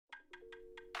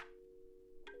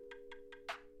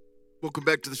Welcome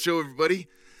back to the show, everybody.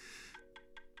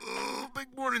 Oh, big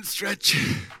morning stretch.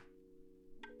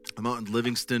 I'm out in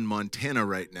Livingston, Montana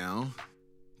right now,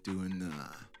 doing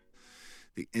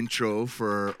the intro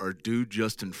for our dude,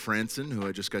 Justin Frandson, who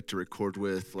I just got to record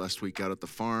with last week out at the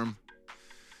farm.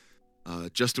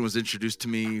 Justin was introduced to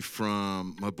me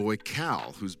from my boy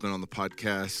Cal, who's been on the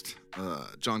podcast.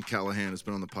 John Callahan has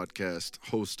been on the podcast,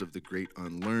 host of The Great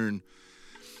Unlearn,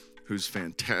 who's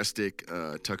fantastic.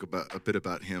 Talk about a bit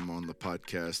about him on the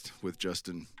podcast with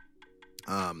Justin.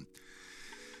 I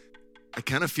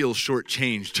kind of feel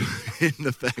shortchanged in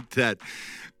the fact that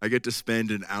I get to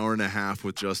spend an hour and a half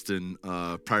with Justin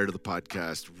prior to the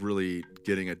podcast, really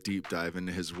getting a deep dive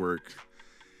into his work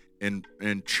and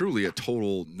truly a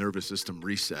total nervous system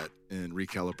reset and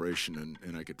recalibration.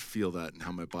 And I could feel that and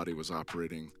how my body was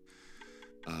operating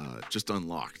just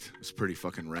unlocked. It was pretty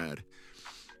fucking rad.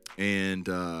 And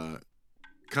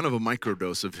kind of a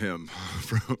microdose of him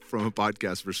from a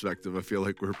podcast perspective. I feel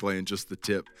like we're playing just the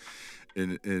tip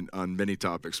in on many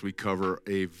topics. We cover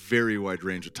a very wide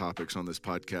range of topics on this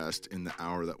podcast in the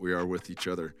hour that we are with each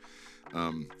other.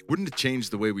 Wouldn't it change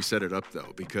the way we set it up,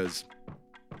 though? Because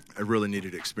I really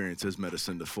needed to experience his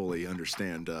medicine to fully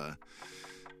understand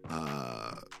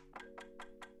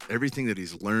everything that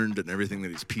he's learned and everything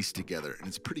that he's pieced together. And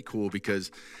it's pretty cool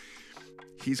because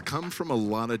he's come from a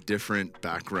lot of different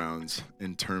backgrounds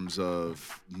in terms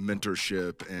of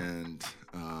mentorship and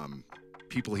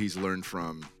people he's learned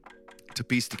from to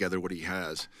piece together what he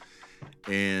has.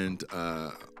 And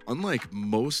unlike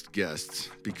most guests,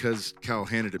 because Cal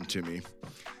handed him to me,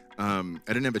 I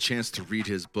didn't have a chance to read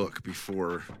his book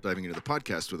before diving into the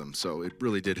podcast with him. So it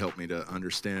really did help me to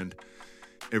understand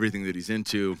everything that he's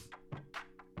into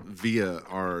via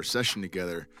our session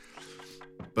together.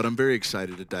 But I'm very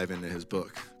excited to dive into his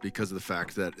book because of the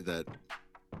fact that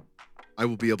I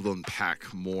will be able to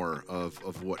unpack more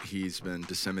of what he's been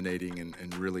disseminating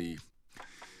and really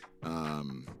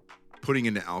putting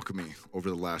into alchemy over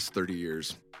the last 30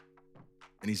 years.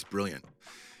 And he's brilliant.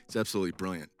 He's absolutely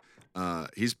brilliant.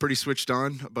 He's pretty switched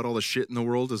on about all the shit in the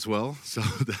world as well. So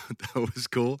that was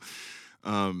cool.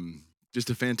 Just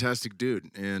a fantastic dude,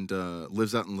 and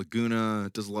lives out in Laguna,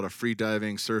 does a lot of free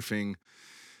diving, surfing,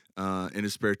 in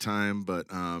his spare time, but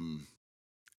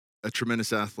a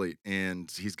tremendous athlete, and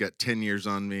he's got 10 years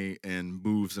on me and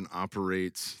moves and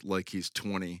operates like he's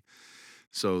 20.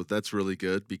 So that's really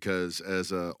good because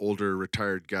as a older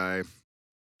retired guy,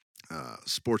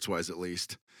 sports-wise at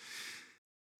least,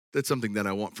 that's something that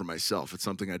I want for myself. It's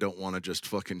something I don't want to just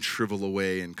fucking shrivel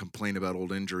away and complain about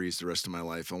old injuries the rest of my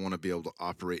life. I want to be able to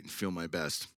operate and feel my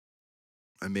best.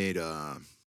 I made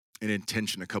an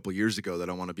intention a couple years ago that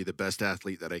I want to be the best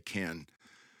athlete that I can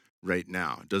right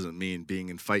now. It doesn't mean being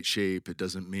in fight shape. It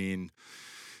doesn't mean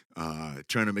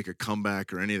trying to make a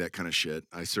comeback or any of that kind of shit.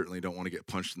 I certainly don't want to get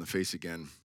punched in the face again.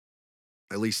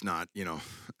 At least not,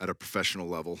 at a professional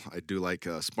level. I do like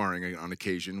sparring on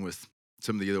occasion with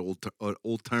some of the other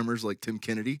old timers like Tim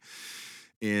Kennedy,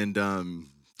 and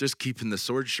just keeping the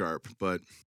sword sharp. But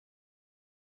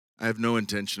I have no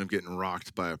intention of getting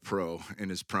rocked by a pro in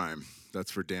his prime.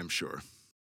 That's for damn sure.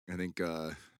 I think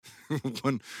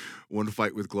one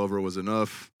fight with Glover was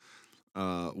enough.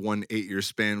 1 8-year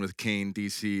span with Kane,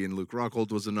 DC, and Luke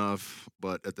Rockhold was enough.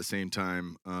 But at the same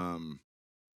time, I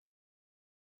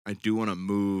do want to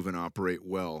move and operate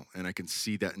well. And I can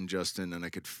see that in Justin, and I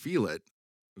could feel it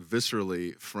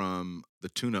viscerally from the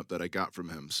tune-up that I got from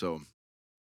him. So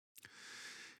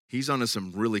he's onto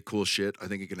some really cool shit. I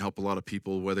think it can help a lot of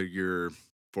people, whether you're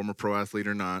former pro athlete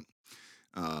or not,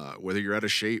 whether you're out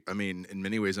of shape. I mean, in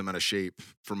many ways, I'm out of shape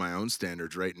for my own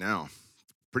standards right now.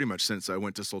 Pretty much since I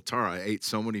went to Soltara, I ate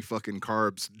so many fucking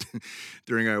carbs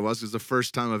during ayahuasca. It's the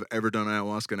first time I've ever done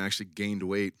ayahuasca and actually gained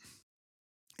weight.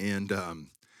 And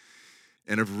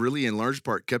I've really, in large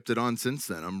part, kept it on since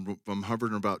then. I'm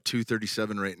hovering about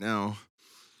 237 right now,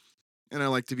 and I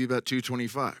like to be about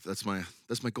 225. That's my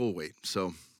goal weight.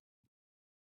 So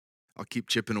I'll keep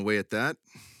chipping away at that,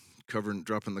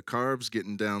 dropping the carbs,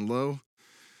 getting down low.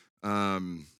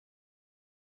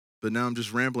 But now I'm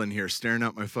just rambling here, staring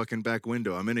out my fucking back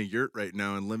window. I'm in a yurt right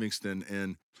now in Livingston,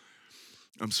 and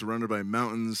I'm surrounded by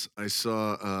mountains. I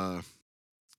saw,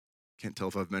 can't tell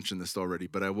if I've mentioned this already,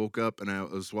 but I woke up and I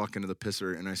was walking to the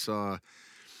pisser, and I saw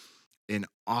an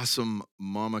awesome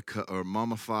mama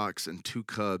fox and 2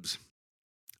 cubs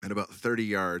at about 30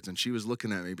 yards, and she was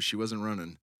looking at me, but she wasn't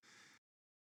running.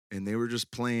 And they were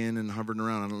just playing and hovering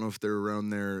around. I don't know if they're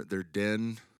around their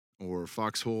den or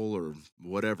foxhole or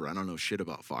whatever. I don't know shit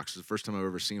about foxes. The first time I've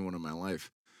ever seen one in my life.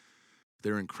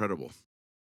 They're incredible.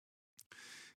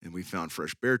 And we found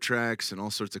fresh bear tracks and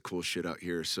all sorts of cool shit out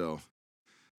here. So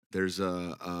There's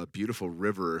a beautiful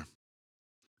river,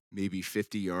 maybe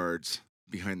 50 yards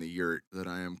behind the yurt, that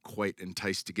I am quite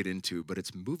enticed to get into, but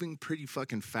it's moving pretty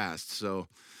fucking fast. So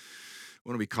I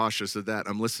want to be cautious of that.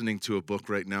 I'm listening to a book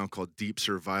right now called Deep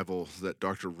Survival that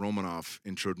Dr. Romanoff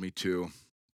introed me to.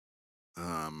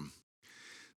 Let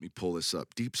me pull this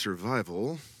up. Deep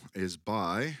Survival is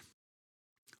by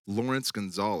Lawrence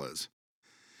Gonzalez.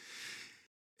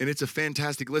 And it's a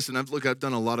fantastic listen. I've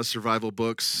done a lot of survival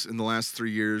books in the last 3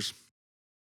 years.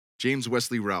 James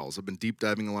Wesley Rowles, I've been deep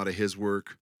diving a lot of his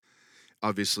work.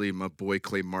 Obviously, my boy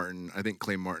Clay Martin. I think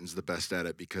Clay Martin's the best at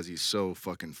it because he's so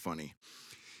fucking funny.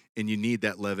 And you need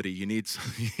that levity. You need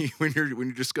when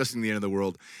you're discussing the end of the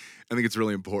world. I think it's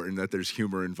really important that there's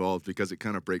humor involved because it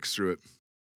kind of breaks through it.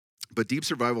 But Deep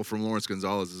Survival from Lawrence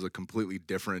Gonzalez is a completely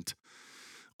different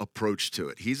approach to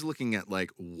it. He's looking at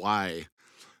like why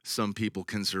some people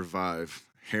can survive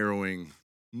harrowing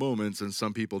moments and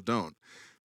some people don't.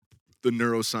 The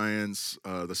neuroscience,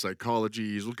 the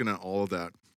psychology, he's looking at all of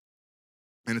that.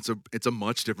 And it's a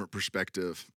much different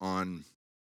perspective on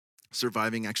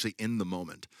surviving actually in the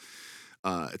moment.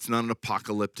 It's not an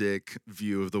apocalyptic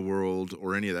view of the world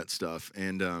or any of that stuff.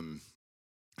 And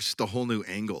it's just a whole new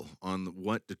angle on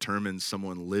what determines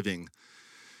someone living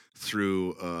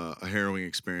through a harrowing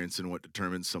experience and what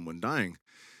determines someone dying.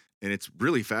 And it's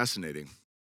really fascinating.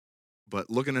 But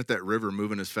looking at that river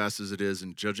moving as fast as it is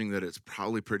and judging that it's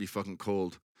probably pretty fucking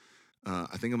cold,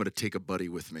 I think I'm going to take a buddy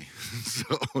with me.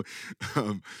 So,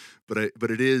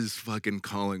 but it is fucking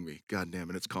calling me. God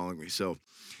damn it, it's calling me. So,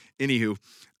 anywho,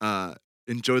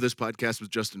 enjoy this podcast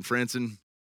with Justin Frandson.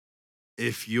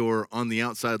 If you're on the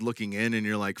outside looking in and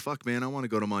you're like, fuck, man, I want to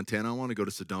go to Montana. I want to go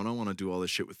to Sedona. I want to do all this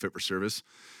shit with Fit for Service.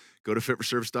 Go to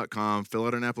fitforservice.com, fill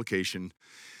out an application.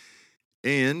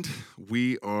 And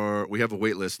we have a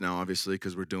wait list now, obviously,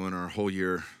 because we're doing our whole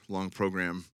year long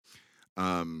program.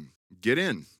 Get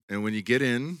in. And when you get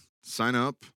in, sign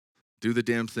up, do the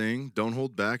damn thing. Don't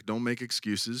hold back. Don't make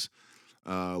excuses.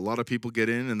 A lot of people get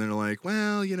in and they're like,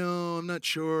 well, I'm not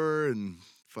sure. And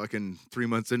fucking 3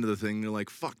 months into the thing, they're like,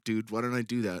 fuck, dude, why didn't I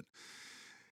do that?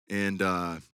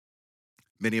 And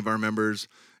many of our members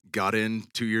got in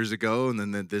 2 years ago, and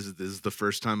then this is the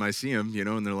first time I see them,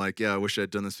 and they're like, yeah, I wish I'd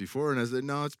done this before. And I said,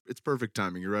 no, it's perfect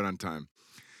timing. You're right on time.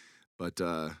 But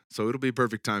so it'll be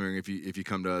perfect timing if you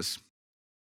come to us,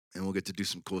 and we'll get to do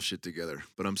some cool shit together.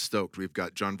 But I'm stoked. We've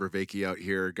got John Vervaeke out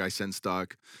here, Guy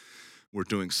Senstock. We're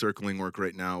doing circling work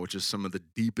right now, which is some of the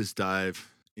deepest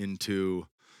dive into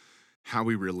how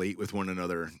we relate with one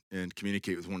another and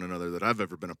communicate with one another that I've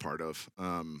ever been a part of.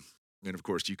 And of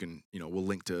course, you can,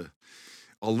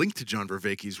 I'll link to John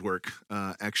Vervaeke's work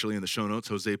actually in the show notes.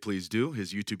 Jose, please do.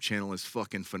 His YouTube channel is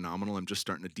fucking phenomenal. I'm just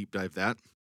starting to deep dive that.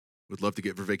 Would love to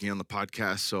get Vervaeke on the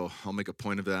podcast, so I'll make a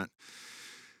point of that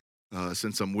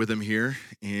since I'm with him here.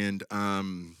 And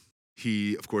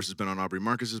he, of course, has been on Aubrey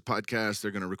Marcus's podcast.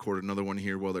 They're going to record another one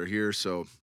here while they're here, so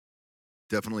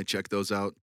definitely check those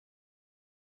out.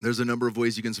 There's a number of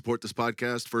ways you can support this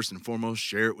podcast. First and foremost,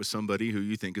 share it with somebody who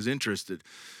you think is interested.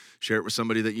 Share it with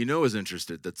somebody that you know is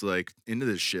interested, that's like into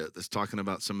this shit, that's talking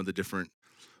about some of the different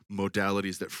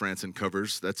modalities that Frandson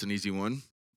covers. That's an easy one.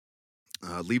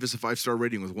 Leave us a 5-star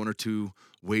rating with 1 or 2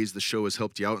 ways the show has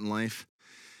helped you out in life.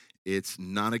 It's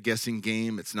not a guessing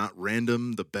game. It's not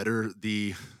random. The better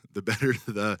the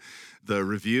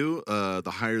review,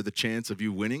 the higher the chance of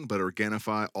you winning. But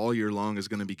Organifi all year long is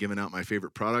going to be giving out my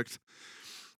favorite product.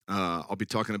 I'll be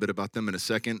talking a bit about them in a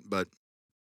second, but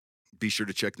be sure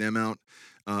to check them out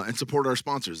and support our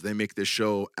sponsors. They make this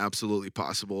show absolutely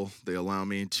possible. They allow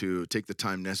me to take the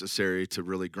time necessary to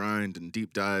really grind and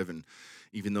deep dive. And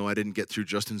even though I didn't get through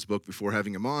Justin's book before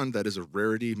having him on, that is a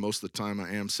rarity. Most of the time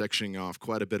I am sectioning off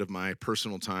quite a bit of my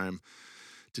personal time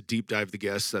to deep dive the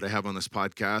guests that I have on this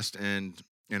podcast. And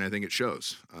I think it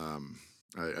shows.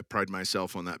 I pride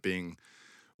myself on that being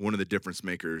one of the difference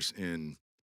makers in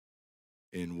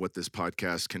what this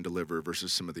podcast can deliver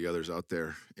versus some of the others out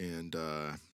there. And,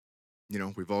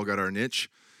 we've all got our niche.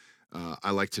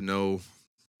 I like to know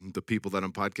the people that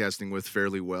I'm podcasting with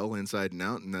fairly well inside and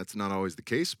out, and that's not always the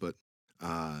case, but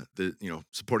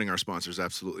supporting our sponsors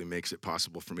absolutely makes it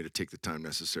possible for me to take the time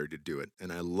necessary to do it.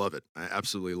 And I love it. I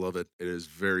absolutely love it. It is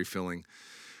very filling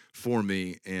for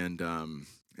me. And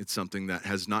it's something that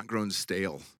has not grown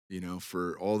stale,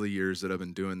 for all the years that I've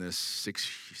been doing this,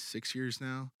 six years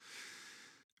now,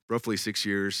 roughly 6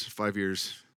 years, 5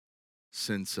 years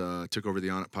since I took over the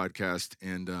On It podcast.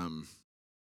 And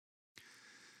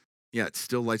it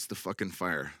still lights the fucking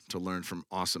fire to learn from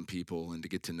awesome people and to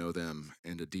get to know them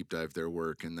and to deep dive their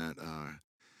work. And that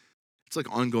it's like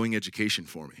ongoing education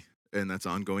for me. And that's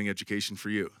ongoing education for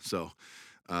you. So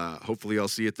Hopefully I'll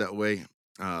see it that way.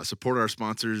 Support our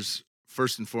sponsors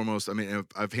first and foremost. I mean,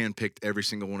 I've handpicked every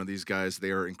single one of these guys.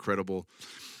 They are incredible.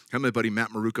 I had my buddy Matt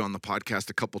Maruka on the podcast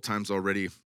a couple times already.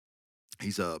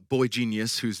 He's a boy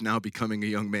genius who's now becoming a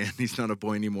young man. He's not a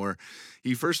boy anymore.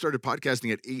 He first started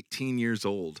podcasting at 18 years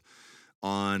old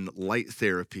on light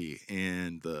therapy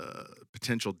and the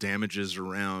potential damages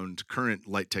around current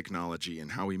light technology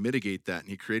and how we mitigate that. And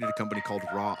he created a company called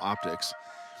Raw Optics,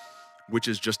 which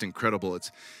is just incredible.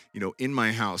 It's, in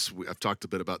my house, I've talked a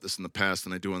bit about this in the past,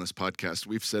 and I do on this podcast.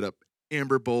 We've set up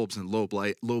amber bulbs and low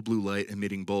blue light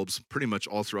emitting bulbs pretty much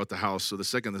all throughout the house. So the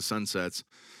second the sun sets,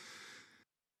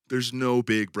 there's no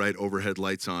big bright overhead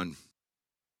lights on.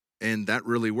 And that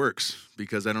really works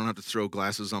because I don't have to throw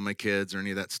glasses on my kids or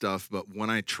any of that stuff. But when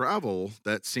I travel,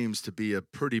 that seems to be a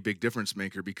pretty big difference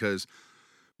maker because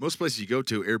most places you go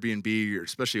to, Airbnb or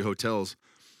especially hotels,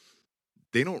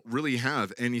 they don't really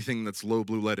have anything that's low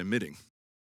blue light emitting.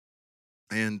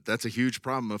 And that's a huge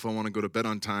problem if I want to go to bed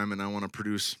on time and I want to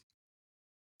produce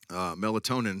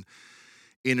melatonin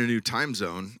in a new time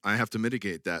zone. I have to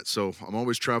mitigate that. So I'm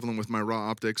always traveling with my Raw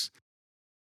Optics.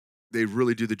 They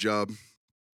really do the job.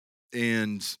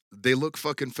 And they look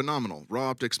fucking phenomenal. Raw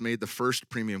Optics made the first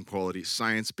premium quality,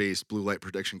 science-based blue light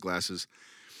protection glasses.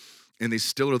 And they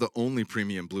still are the only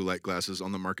premium blue light glasses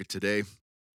on the market today.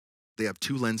 They have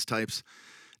 2 lens types.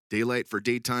 Daylight for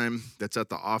daytime, that's at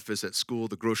the office, at school,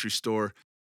 the grocery store.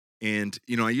 And,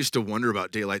 I used to wonder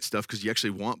about daylight stuff because you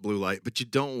actually want blue light, but you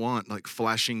don't want like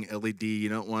flashing LED. You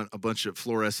don't want a bunch of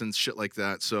fluorescence, shit like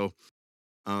that. So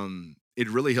it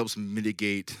really helps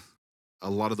mitigate a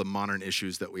lot of the modern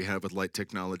issues that we have with light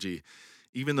technology.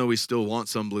 Even though we still want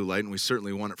some blue light, and we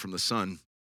certainly want it from the sun,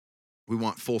 we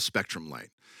want full spectrum light.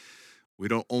 We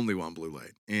don't only want blue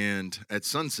light. And at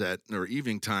sunset or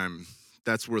evening time,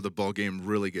 that's where the ball game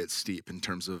really gets steep in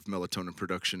terms of melatonin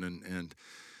production and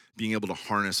being able to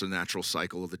harness a natural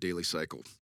cycle of the daily cycle.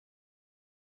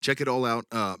 Check it all out.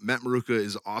 Matt Maruka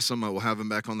is awesome. I will have him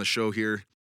back on the show here.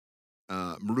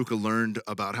 Maruka learned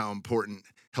about how important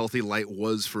healthy light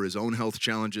was for his own health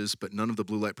challenges, but none of the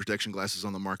blue light protection glasses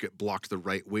on the market blocked the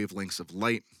right wavelengths of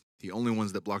light. The only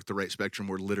ones that blocked the right spectrum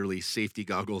were literally safety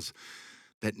goggles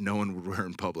that no one would wear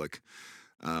in public.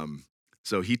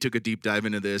 So he took a deep dive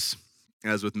into this,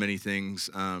 as with many things.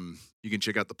 You can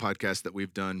check out the podcast that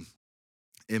we've done,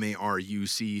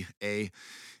 Maruca.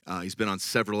 He's been on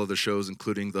several other shows,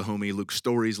 including the homie Luke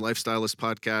Story's Lifestylist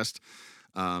podcast.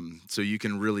 So you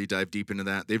can really dive deep into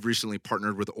that. They've recently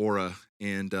partnered with Aura,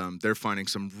 and they're finding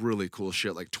some really cool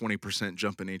shit, like 20%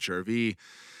 jump in HRV.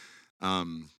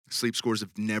 Sleep scores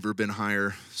have never been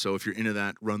higher. So if you're into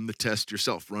that, run the test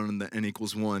yourself. Run the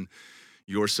N=1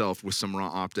 yourself with some Raw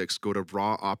Optics. Go to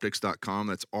rawoptics.com.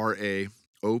 That's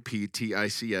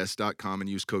RAOPTICS.com and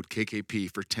use code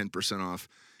KKP for 10% off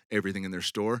everything in their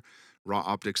store.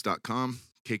 Rawoptics.com,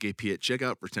 KKP at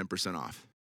checkout for 10% off.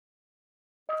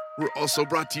 We're also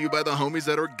brought to you by the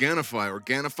homies at Organifi,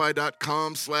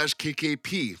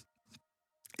 Organifi.com/KKP.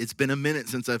 It's been a minute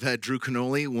since I've had Drew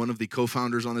Canoli, one of the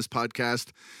co-founders on this podcast.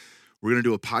 We're going to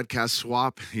do a podcast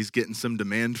swap. He's getting some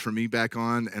demand for me back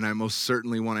on, and I most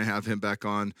certainly want to have him back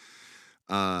on.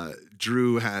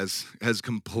 Drew has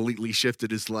completely shifted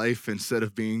his life. Instead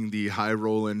of being the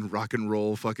high-rolling rock and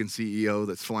roll fucking CEO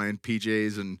that's flying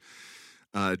PJs and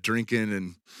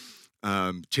drinking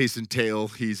and chasing tail,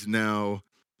 he's now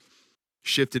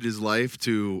shifted his life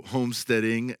to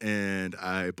homesteading, and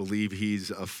I believe he's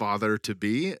a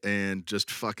father-to-be and just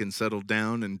fucking settled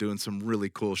down and doing some really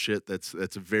cool shit that's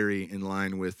very in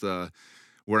line with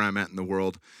where I'm at in the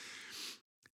world.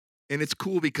 And it's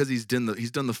cool because he's done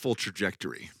the full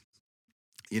trajectory.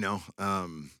 Paul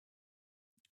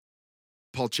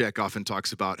Chek often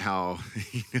talks about how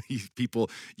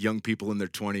young people in their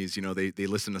 20s, they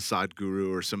listen to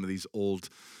Sadhguru or some of these old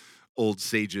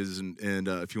sages, and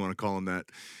if you want to call them that,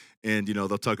 and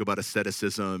they'll talk about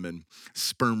asceticism and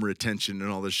sperm retention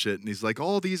and all this shit. And he's like,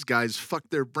 all these guys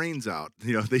fucked their brains out.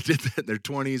 They did that in their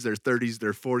 20s, their 30s,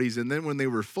 their 40s, and then when they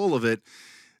were full of it,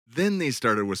 then they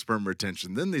started with sperm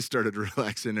retention. Then they started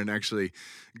relaxing and actually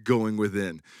going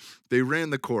within. They ran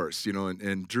the course,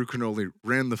 and Drew Canoli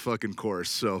ran the fucking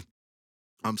course. So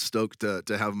I'm stoked to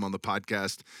have him on the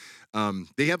podcast.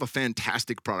 They have a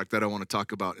fantastic product that I want to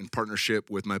talk about in partnership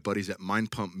with my buddies at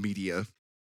Mind Pump Media.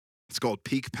 It's called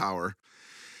Peak Power,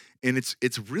 and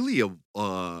it's really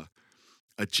a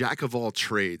jack of all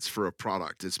trades for a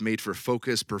product. It's made for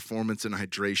focus, performance, and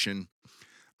hydration.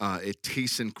 It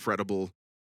tastes incredible.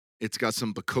 It's got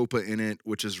some bacopa in it,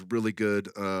 which is really good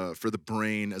for the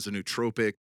brain as a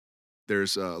nootropic.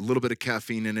 There's a little bit of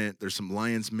caffeine in it. There's some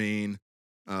lion's mane.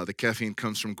 The caffeine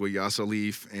comes from guayasa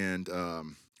leaf and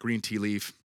green tea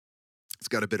leaf. It's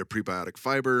got a bit of prebiotic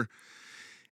fiber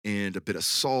and a bit of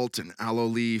salt and aloe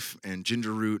leaf and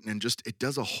ginger root, and just it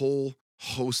does a whole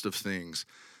host of things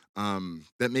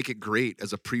that make it great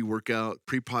as a pre-workout,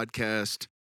 pre-podcast.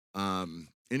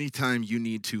 Anytime you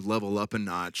need to level up a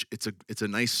notch, it's a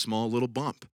nice small little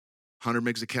bump. 100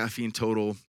 megs of caffeine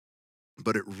total,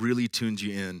 but it really tunes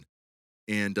you in.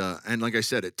 And like I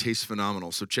said, it tastes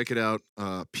phenomenal. So check it out,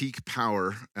 Peak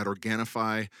Power at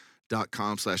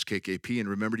Organifi.com/KKP. And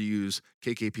remember to use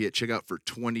KKP at checkout for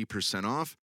 20%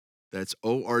 off. That's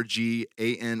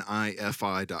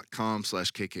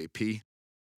ORGANIFI.com/KKP.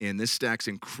 And this stacks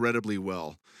incredibly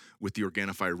well with the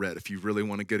Organifi Red. If you really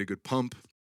want to get a good pump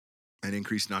and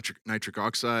increase nitric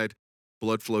oxide,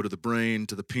 blood flow to the brain,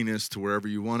 to the penis, to wherever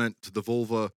you want it, to the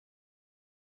vulva,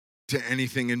 to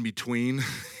anything in between,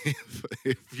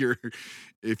 if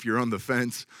you're on the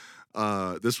fence,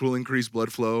 this will increase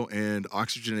blood flow and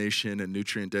oxygenation and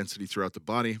nutrient density throughout the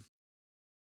body,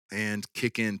 and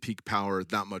kick in peak power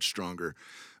that much stronger.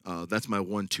 That's my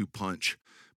 1-2 punch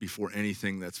before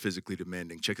anything that's physically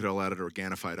demanding. Check it all out at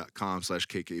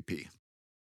Organifi.com/KKP.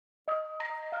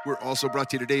 We're also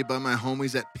brought to you today by my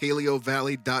homies at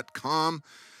PaleoValley.com.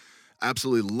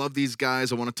 Absolutely love these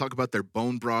guys. I want to talk about their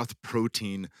bone broth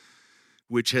protein,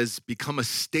 which has become a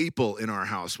staple in our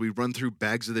house. We run through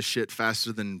bags of this shit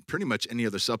faster than pretty much any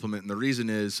other supplement. And the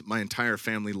reason is my entire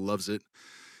family loves it.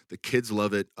 The kids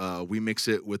love it. We mix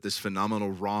it with this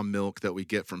phenomenal raw milk that we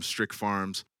get from Strick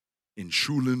Farms in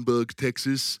Schulenburg,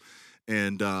 Texas.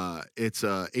 And it's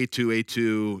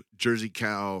A2 Jersey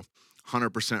cow,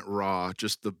 100% raw,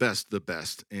 just the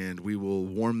best. And we will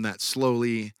warm that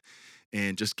slowly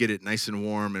and just get it nice and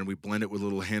warm. And we blend it with a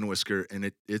little hand whisker.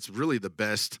 And it's really the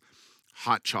best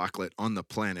hot chocolate on the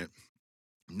planet,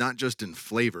 not just in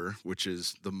flavor, which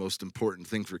is the most important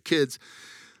thing for kids,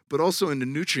 but also in the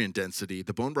nutrient density.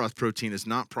 The bone broth protein is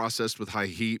not processed with high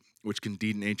heat, which can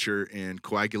denature and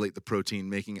coagulate the protein,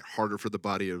 making it harder for the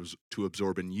body to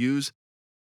absorb and use.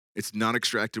 It's not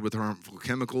extracted with harmful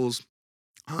chemicals,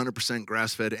 100%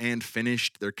 grass-fed and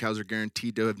finished. Their cows are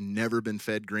guaranteed to have never been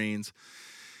fed grains,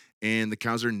 and the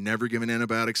cows are never given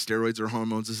antibiotics, steroids, or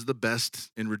hormones. This is the best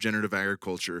in regenerative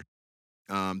agriculture.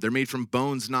 They're made from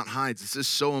bones, not hides. This is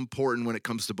so important when it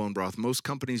comes to bone broth. Most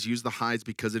companies use the hides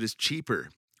because it is cheaper.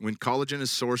 When collagen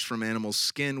is sourced from animal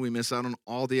skin, we miss out on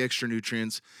all the extra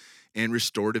nutrients and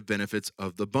restorative benefits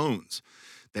of the bones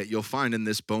that you'll find in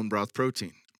this bone broth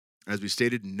protein. As we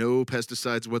stated, no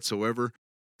pesticides whatsoever.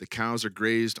 The cows are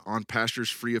grazed on pastures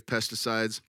free of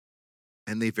pesticides,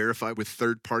 and they verify with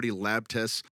third-party lab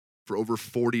tests for over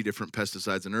 40 different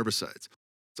pesticides and herbicides.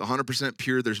 It's 100%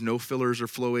 pure. There's no fillers or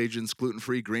flow agents,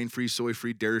 gluten-free, grain-free,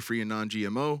 soy-free, dairy-free, and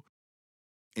non-GMO.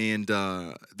 And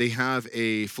they have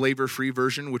a flavor-free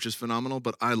version, which is phenomenal,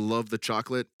 but I love the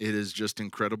chocolate. It is just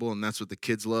incredible, and that's what the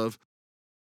kids love.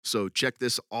 So check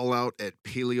this all out at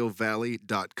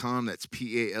PaleoValley.com. That's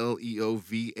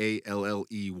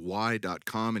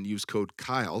PaleoValley.com, and use code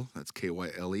Kyle, that's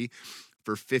KYLE,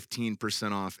 for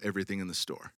 15% off everything in the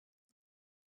store.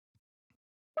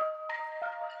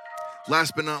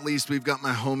 Last but not least, we've got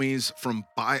my homies from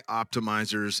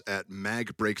Bioptimizers at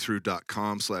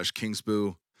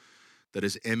magbreakthrough.com/Kingsboo. That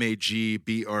is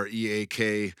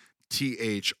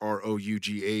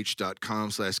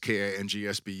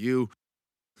magbreakthrough.com/KINGSBU.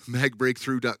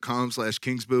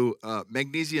 magbreakthrough.com/Kingsboo.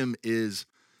 Magnesium is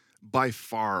by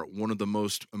far one of the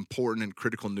most important and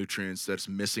critical nutrients that's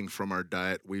missing from our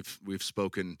diet. We've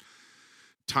spoken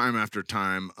time after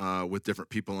time with different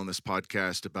people on this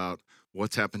podcast about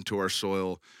what's happened to our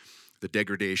soil, the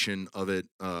degradation of it,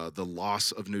 the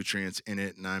loss of nutrients in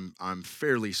it, and I'm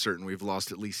fairly certain we've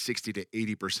lost at least 60 to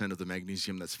 80% of the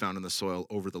magnesium that's found in the soil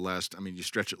over the last, you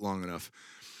stretch it long enough,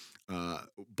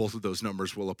 both of those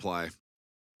numbers will apply.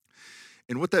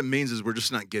 And what that means is we're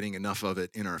just not getting enough of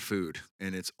it in our food,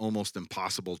 and it's almost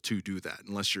impossible to do that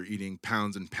unless you're eating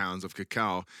pounds and pounds of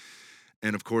cacao.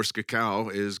 And of course, cacao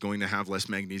is going to have less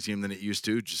magnesium than it used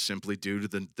to, just simply due to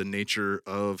the nature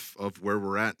of where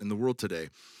we're at in the world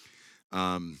today.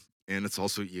 And it's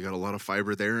also, you got a lot of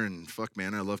fiber there, and fuck,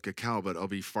 man, I love cacao, but I'll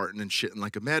be farting and shitting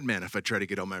like a madman if I try to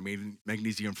get all my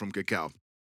magnesium from cacao.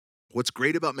 What's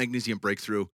great about Magnesium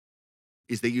Breakthrough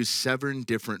is they use 7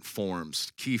 different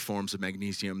forms, key forms of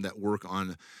magnesium that work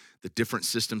on the different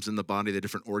systems in the body, the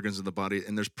different organs in the body,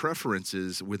 and there's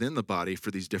preferences within the body for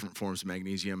these different forms of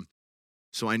magnesium.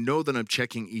 So I know that I'm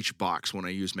checking each box when I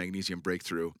use Magnesium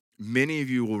Breakthrough. Many of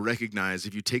you will recognize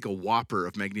if you take a whopper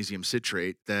of magnesium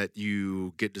citrate that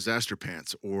you get disaster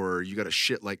pants, or you got to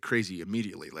shit like crazy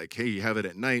immediately. Like, hey, you have it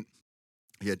at night,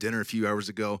 You had dinner a few hours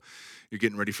ago, you're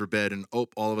getting ready for bed, and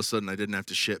all of a sudden I didn't have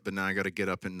to shit, but now I got to get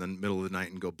up in the middle of the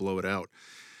night and go blow it out.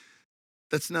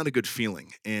 That's not a good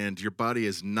feeling, and your body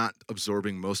is not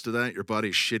absorbing most of that. Your body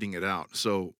is shitting it out.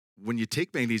 So when you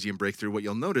take Magnesium Breakthrough, what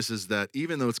you'll notice is that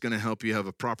even though it's going to help you have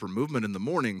a proper movement in the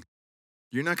morning,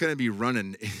 you're not going to be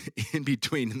running in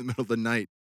between in the middle of the night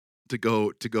to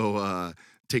go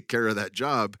take care of that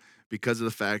job, because of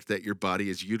the fact that your body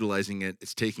is utilizing it,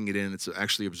 it's taking it in, it's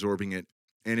actually absorbing it,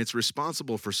 and it's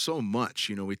responsible for so much.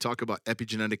 You know, we talk about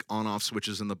epigenetic on-off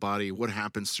switches in the body, what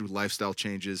happens through lifestyle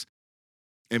changes,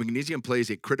 and magnesium plays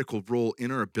a critical role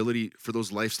in our ability for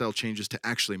those lifestyle changes to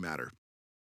actually matter.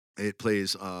 It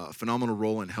plays a phenomenal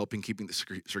role in helping keeping the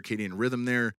circadian rhythm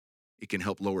there. It can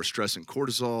help lower stress and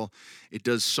cortisol. It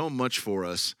does so much for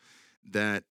us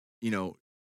that, you know,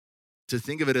 to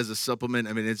think of it as a supplement,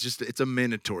 I mean, it's a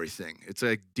mandatory thing. It's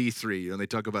like D3. You know, they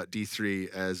talk about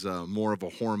D3 as more of a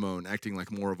hormone, acting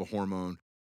like more of a hormone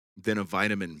than a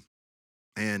vitamin.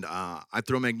 And I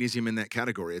throw magnesium in that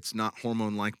category. It's not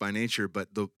hormone-like by nature, but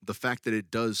the fact that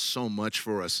it does so much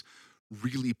for us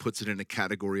really puts it in a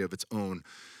category of its own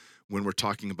when we're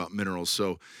talking about minerals.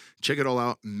 So check it all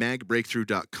out,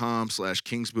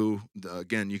 magbreakthrough.com/Kingsboo.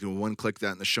 Again, you can one-click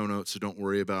that in the show notes, so don't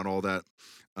worry about all that,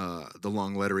 the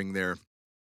long lettering there.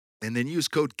 And then use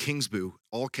code Kingsboo,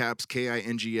 all caps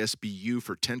KINGSBU,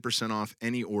 for 10% off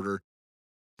any order.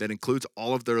 That includes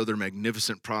all of their other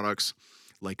magnificent products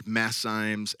like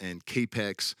Masszymes and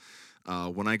Capex.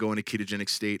 When I go in a ketogenic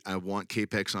state, I want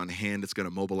Capex on hand. It's going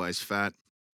to mobilize fat.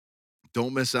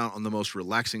 Don't miss out on the most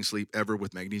relaxing sleep ever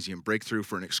with Magnesium Breakthrough.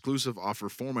 For an exclusive offer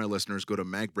for my listeners, go to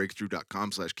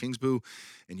magbreakthrough.com/Kingsboo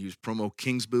and use promo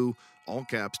Kingsboo, all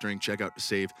caps, during checkout to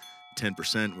save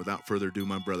 10%. Without further ado,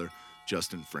 my brother,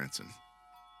 Justin Frandson.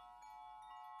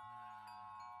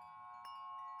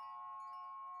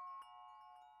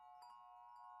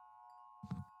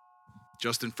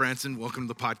 Justin Frandson, welcome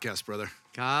to the podcast, brother.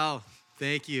 Kyle,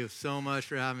 thank you so much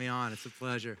for having me on. It's a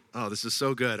pleasure. Oh, this is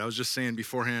so good. I was just saying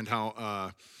beforehand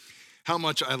how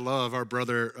much I love our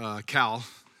brother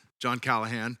John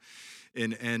Callahan.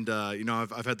 And you know,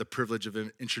 I've had the privilege of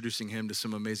introducing him to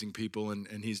some amazing people,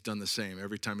 and he's done the same.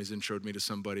 Every time he's introed me to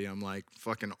somebody, I'm like,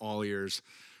 fucking all ears.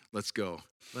 Let's go.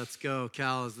 Let's go.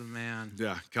 Cal is the man.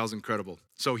 Yeah, Cal's incredible.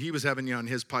 So he was having you on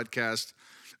his podcast,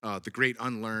 The Great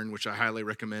Unlearn, which I highly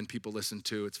recommend people listen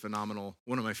to. It's phenomenal.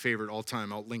 One of my favorite all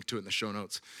time, I'll link to it in the show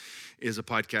notes, is a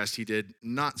podcast he did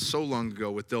not so long ago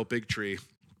with Del Bigtree.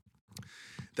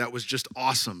 That was just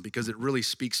awesome because it really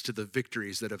speaks to the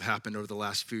victories that have happened over the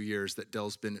last few years that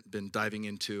Del's been diving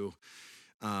into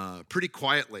pretty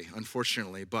quietly,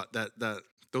 unfortunately, but that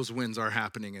those wins are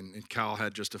happening, and Cal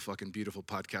had just a fucking beautiful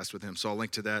podcast with him. So I'll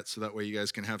link to that so that way you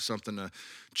guys can have something to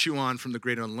chew on from The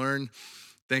Great Unlearn.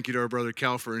 Thank you to our brother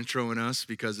Cal for introing us,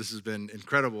 because this has been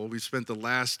incredible. We've spent the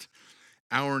last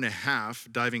hour and a half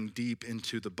diving deep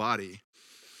into the body.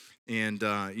 And,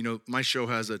 you know, my show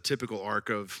has a typical arc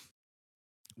of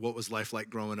what was life like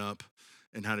growing up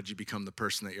and how did you become the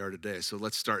person that you are today. So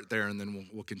let's start there, and then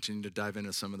we'll continue to dive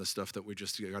into some of the stuff that we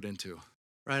just got into.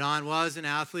 Right on. Well, I was an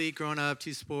athlete growing up,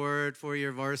 two-sport,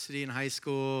 4-year varsity in high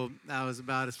school. That was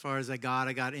about as far as I got.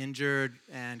 I got injured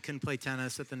and couldn't play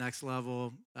tennis at the next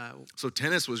level. So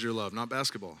tennis was your love, not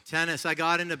basketball? Tennis. I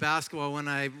got into basketball when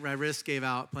my wrist gave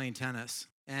out playing tennis,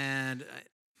 and I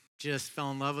just fell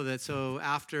in love with it. So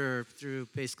after, through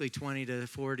basically 20 to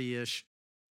 40-ish,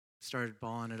 started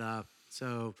balling it up.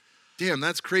 So... Damn,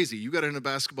 that's crazy. You got into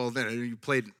basketball then. You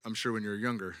played, I'm sure, when you were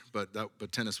younger, but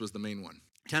tennis was the main one.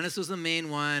 Tennis was the main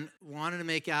one. Wanted to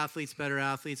make athletes better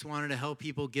athletes. Wanted to help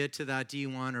people get to that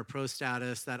D1 or pro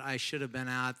status that I should have been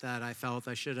at, that I felt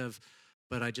I should have,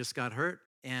 but I just got hurt.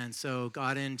 And so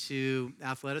got into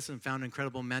athleticism, found an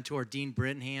incredible mentor, Dean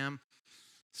Brittenham.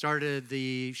 Started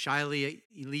the Shiley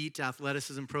Elite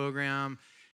Athleticism Program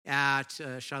at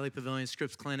Shiley Pavilion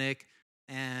Scripps Clinic.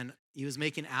 And he was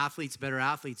making athletes better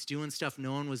athletes, doing stuff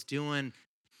no one was doing.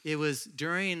 It was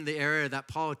during the era that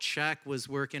Paul Chek was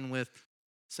working with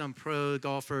some pro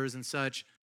golfers and such.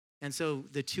 And so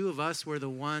the two of us were the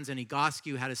ones, and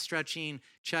Egoscu had his stretching,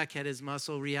 Chek had his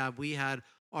muscle rehab. We had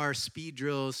our speed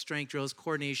drills, strength drills,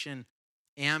 coordination,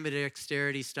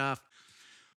 ambidexterity stuff.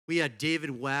 We had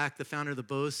David Weck, the founder of the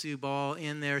Bosu ball,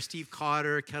 in there, Steve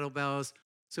Cotter, kettlebells.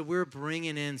 So we're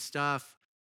bringing in stuff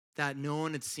that no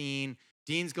one had seen.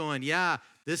 Dean's going, yeah,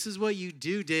 this is what you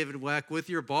do, David Weck, with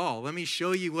your ball. Let me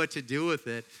show you what to do with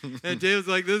it. And David's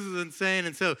like, this is insane.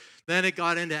 And so then it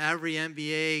got into every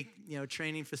NBA,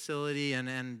 training facility,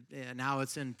 and now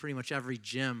it's in pretty much every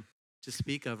gym to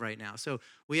speak of right now. So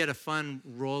we had a fun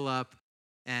roll-up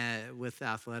with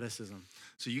athleticism.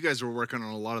 So you guys were working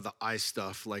on a lot of the eye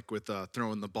stuff, like with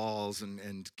throwing the balls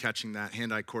and catching that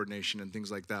hand-eye coordination and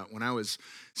things like that. When I was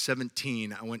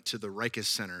 17, I went to the Rikus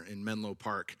Center in Menlo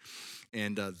Park,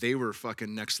 and they were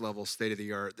fucking next level, state of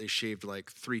the art. They shaved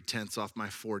like 3/10 off my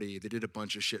 40. They did a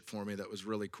bunch of shit for me that was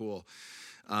really cool.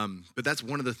 But that's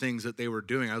one of the things that they were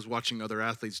doing. I was watching other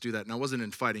athletes do that. And I wasn't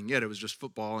in fighting yet. It was just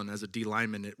football. And as a D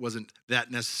lineman, it wasn't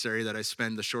that necessary that I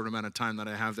spend the short amount of time that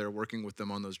I have there working with them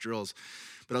on those drills.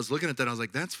 But I was looking at that. And I was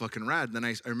like, that's fucking rad. And then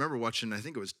I remember watching, I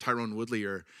think it was Tyrone Woodley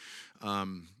or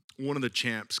one of the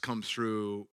champs come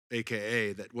through,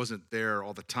 AKA, that wasn't there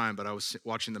all the time. But I was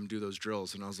watching them do those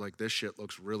drills. And I was like, this shit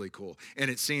looks really cool. And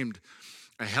it seemed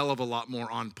a hell of a lot more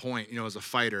on point, as a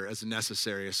fighter, as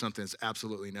necessary, as something that's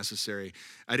absolutely necessary.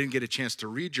 I didn't get a chance to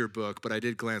read your book, but I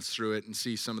did glance through it and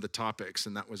see some of the topics,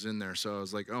 and that was in there. So I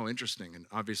was like, oh, interesting. And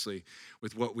obviously,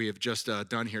 with what we have just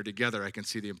done here together, I can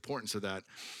see the importance of that.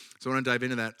 So I want to dive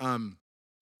into that.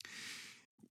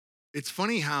 It's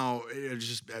funny how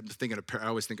I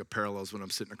always think of parallels when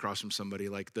I'm sitting across from somebody.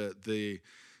 Like the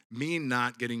me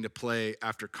not getting to play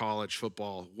after college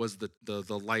football was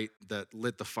the light that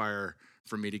lit the fire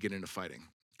for me to get into fighting,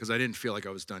 because I didn't feel like I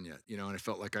was done yet, and I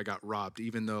felt like I got robbed,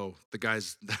 even though the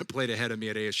guys that played ahead of me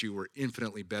at ASU were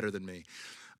infinitely better than me.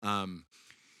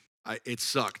 It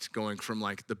sucked going from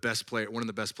like one of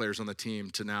the best players on the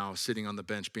team, to now sitting on the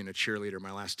bench being a cheerleader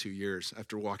my last 2 years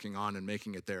after walking on and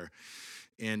making it there.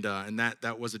 And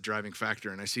that was a driving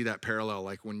factor. And I see that parallel,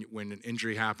 like when an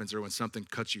injury happens or when something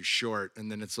cuts you short,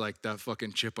 and then it's like that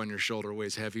fucking chip on your shoulder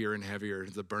weighs heavier and heavier.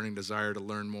 The burning desire to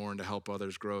learn more and to help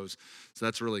others grows. So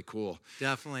that's really cool.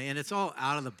 Definitely. And it's all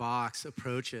out of the box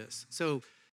approaches. So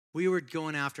we were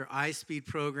going after eye speed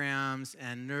programs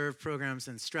and nerve programs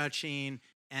and stretching,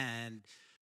 and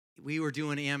we were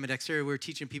doing ambidexterity. We were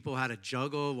teaching people how to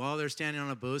juggle while they're standing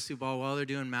on a Bosu ball, while they're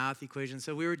doing math equations.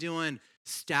 So we were doing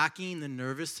stacking the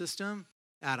nervous system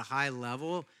at a high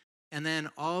level. And then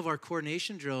all of our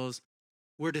coordination drills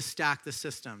were to stack the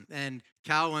system. And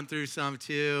Cal went through some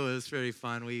too. It was very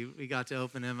fun. We got to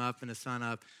open him up and his son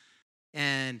up.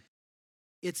 And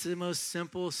it's the most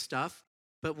simple stuff.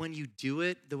 But when you do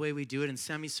it the way we do it in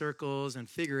semicircles and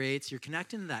figure eights, you're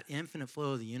connecting to that infinite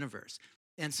flow of the universe.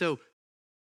 And so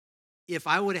if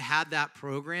I would have had that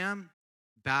program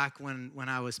back when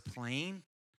I was playing,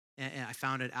 and I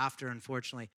found it after,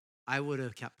 unfortunately, I would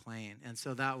have kept playing. And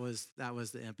so that was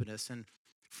the impetus. And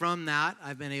from that,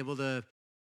 I've been able to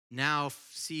now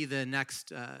see the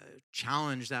next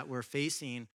challenge that we're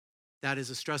facing, that is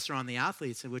a stressor on the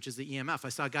athletes, which is the EMF. I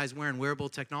saw guys wearing wearable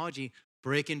technology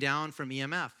breaking down from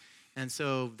EMF. And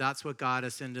so that's what got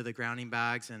us into the grounding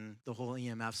bags and the whole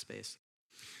EMF space.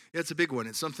 Yeah, it's a big one.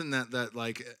 It's something that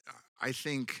like, I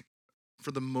think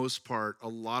for the most part, a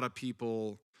lot of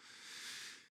people,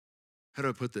 how do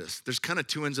I put this? There's kind of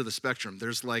two ends of the spectrum.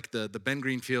 There's like the Ben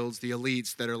Greenfields, the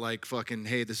elites that are like fucking,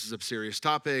 hey, this is a serious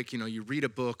topic. You read a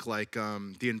book like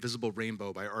The Invisible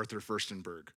Rainbow by Arthur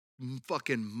Furstenberg.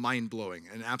 Fucking mind-blowing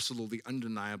and absolutely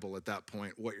undeniable at that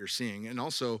point what you're seeing. And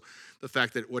also the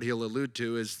fact that what he'll allude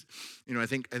to is, I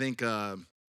think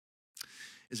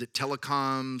is it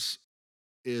telecoms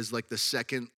is like the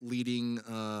second leading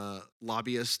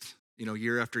lobbyist,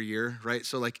 year after year, right?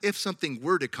 So like if something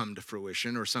were to come to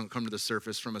fruition or come to the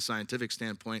surface from a scientific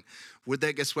standpoint, would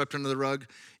that get swept under the rug?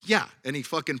 Yeah. And he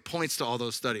fucking points to all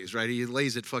those studies, right? He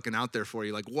lays it fucking out there for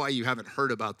you, like why you haven't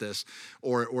heard about this,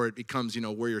 or it becomes,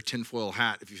 wear your tinfoil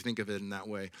hat if you think of it in that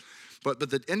way. But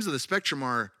the ends of the spectrum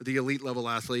are the elite level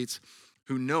athletes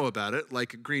who know about it,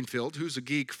 like Greenfield, who's a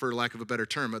geek for lack of a better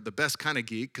term, but the best kind of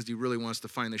geek because he really wants to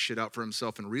find this shit out for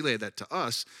himself and relay that to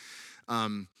us.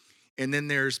 And then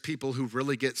there's people who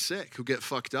really get sick, who get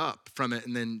fucked up from it.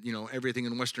 And then, everything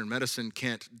in Western medicine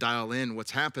can't dial in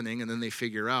what's happening. And then they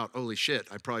figure out, holy shit,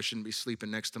 I probably shouldn't be sleeping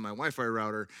next to my Wi-Fi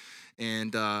router.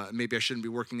 And maybe I shouldn't be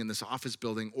working in this office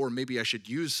building. Or maybe I should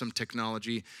use some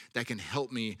technology that can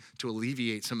help me to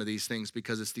alleviate some of these things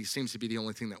because it seems to be the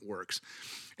only thing that works.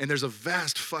 And there's a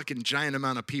vast fucking giant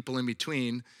amount of people in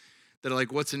between that are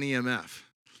like, what's an EMF?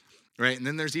 Right, and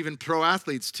then there's even pro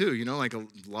athletes too, like a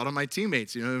lot of my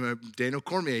teammates, Daniel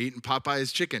Cormier eating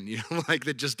Popeye's chicken, like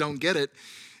that just don't get it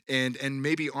and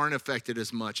maybe aren't affected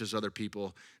as much as other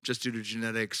people just due to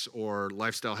genetics or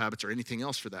lifestyle habits or anything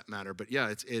else for that matter. But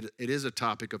yeah, it is a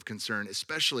topic of concern,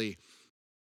 especially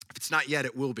if it's not yet,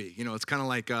 it will be. It's kind of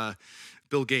like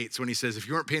Bill Gates when he says, if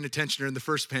you weren't paying attention during the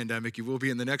first pandemic, you will be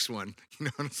in the next one.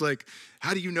 And it's like,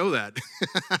 how do you know that?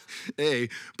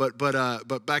 But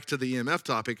back to the EMF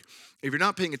topic, if you're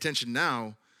not paying attention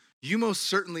now, you most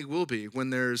certainly will be when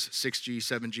there's 6G,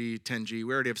 7G, 10G.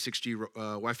 We already have 6G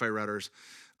Wi-Fi routers.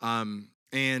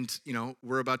 And,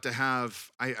 we're about to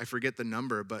have, I forget the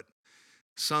number, but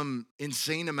some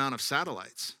insane amount of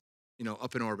satellites,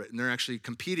 up in orbit. And they're actually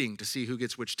competing to see who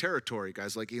gets which territory.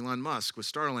 Guys like Elon Musk with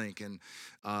Starlink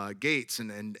and Gates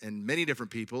and many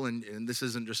different people. And this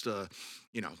isn't just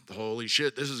holy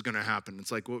shit, this is going to happen.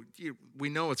 It's like, well, we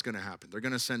know it's going to happen. They're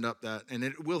going to send up that, and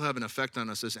it will have an effect on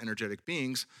us as energetic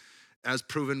beings, as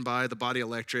proven by the body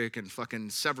electric and fucking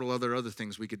several other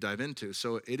things we could dive into.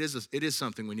 So it is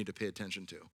something we need to pay attention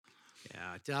to.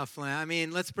 Yeah, definitely. I mean,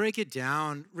 let's break it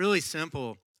down really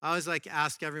simple. I always like to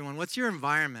ask everyone, what's your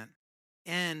environment?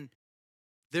 And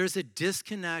there's a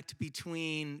disconnect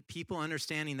between people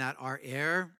understanding that our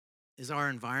air is our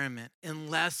environment,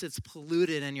 unless it's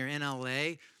polluted and you're in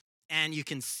LA and you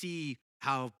can see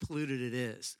how polluted it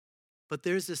is. But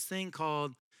there's this thing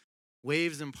called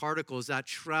waves and particles that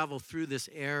travel through this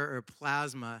air or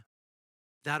plasma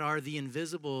that are the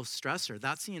invisible stressor.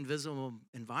 That's the invisible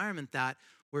environment that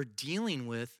we're dealing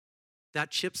with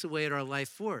that chips away at our life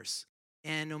force.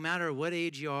 And no matter what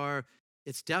age you are,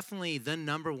 it's definitely the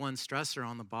number one stressor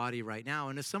on the body right now.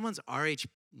 And if someone's RH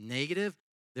negative,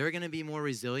 they're going to be more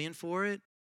resilient for it.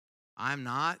 I'm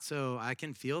not, so I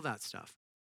can feel that stuff.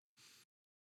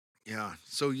 Yeah.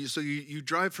 So you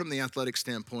drive from the athletic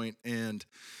standpoint, and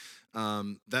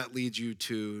that leads you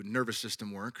to nervous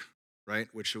system work, right?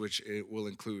 Which it will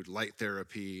include light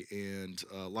therapy and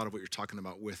a lot of what you're talking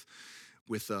about with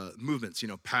movements,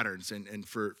 patterns. And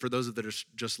for those that are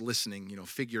just listening,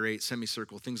 figure eight,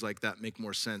 semicircle, things like that make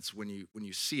more sense when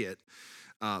you see it.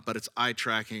 But it's eye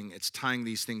tracking, it's tying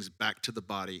these things back to the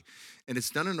body. And it's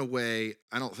done in a way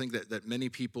I don't think that many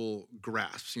people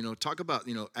grasp. Talk about,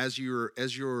 as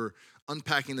you're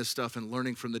unpacking this stuff and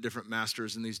learning from the different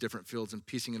masters in these different fields and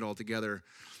piecing it all together,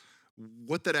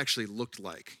 what that actually looked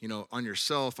like, on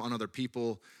yourself, on other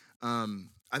people.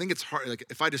 I think it's hard. Like,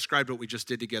 if I described what we just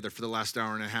did together for the last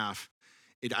hour and a half,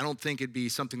 I don't think it'd be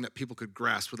something that people could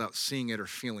grasp without seeing it or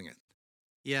feeling it.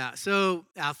 Yeah, so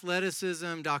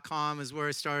athleticism.com is where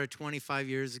I started 25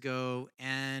 years ago,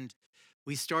 and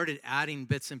we started adding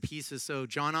bits and pieces. So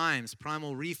John Imes,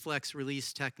 primal reflex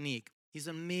release technique. He's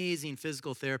an amazing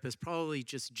physical therapist, probably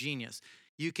just genius.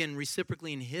 You can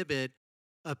reciprocally inhibit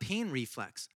a pain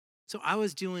reflex. So I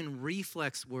was doing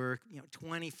reflex work,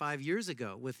 25 years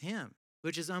ago with him,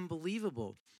 which is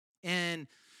unbelievable. And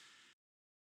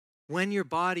when your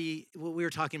body, what we were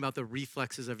talking about, the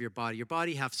reflexes of your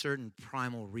body have certain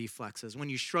primal reflexes. When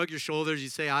you shrug your shoulders, you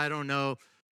say, I don't know.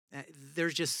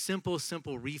 There's just simple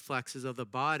reflexes of the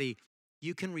body.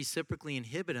 You can reciprocally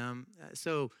inhibit them.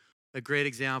 So a great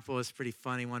example is pretty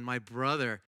funny. When my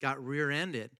brother got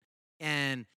rear-ended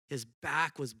and his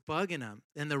back was bugging him,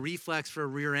 and the reflex for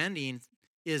rear-ending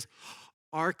is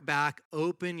arc back,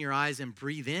 open your eyes, and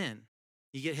breathe in.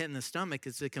 You get hit in the stomach,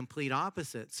 it's the complete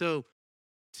opposite. So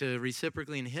to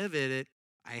reciprocally inhibit it,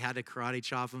 I had to karate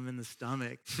chop him in the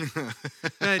stomach.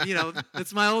 And,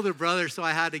 it's my older brother, so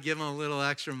I had to give him a little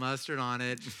extra mustard on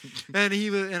it.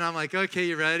 And I'm like, okay,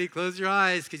 you ready? Close your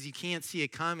eyes, because you can't see it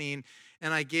coming.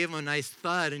 And I gave him a nice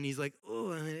thud, and he's like,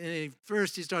 oh, and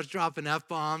first he starts dropping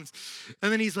F-bombs.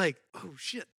 And then he's like, oh,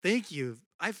 shit, thank you.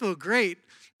 I feel great.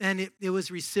 And it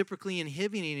was reciprocally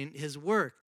inhibiting his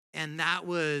work. And that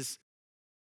was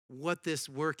what this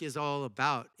work is all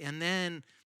about. And then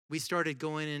we started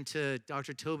going into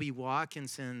Dr. Toby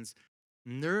Watkinson's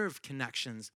nerve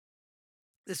connections.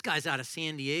 This guy's out of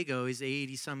San Diego. He's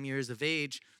 80-some years of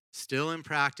age, still in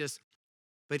practice,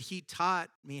 but he taught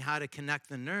me how to connect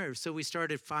the nerves. So we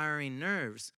started firing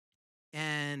nerves,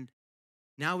 and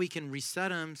now we can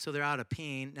reset them so they're out of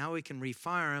pain. Now we can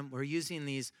refire them. We're using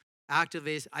these active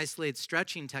isolated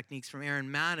stretching techniques from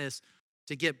Aaron Mattis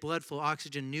to get blood flow,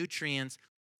 oxygen, nutrients,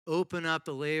 open up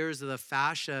the layers of the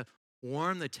fascia,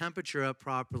 warm the temperature up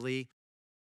properly,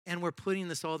 and we're putting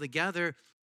this all together.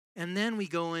 And then we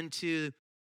go into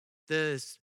the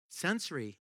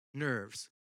sensory nerves,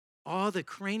 all the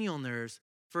cranial nerves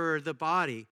for the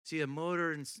body. So you have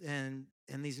motor and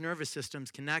these nervous systems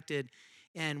connected.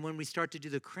 And when we start to do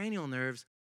the cranial nerves,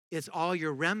 it's all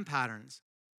your REM patterns.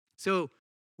 So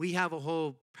we have a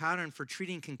whole pattern for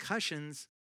treating concussions,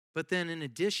 but then in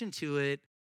addition to it,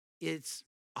 it's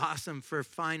awesome for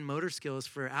fine motor skills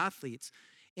for athletes.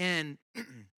 And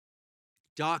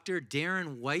Dr.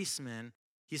 Darren Weissman,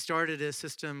 he started a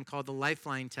system called the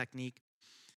Lifeline technique.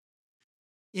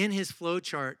 In his flow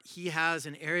chart, he has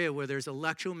an area where there's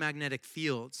electromagnetic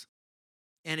fields,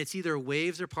 and it's either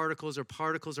waves or particles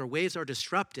or waves are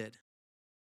disrupted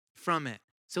from it.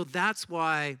 So that's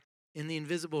why in the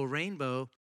Invisible Rainbow,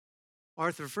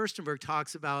 Arthur Furstenberg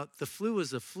talks about the flu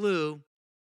is the flu,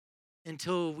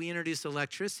 until we introduced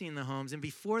electricity in the homes. And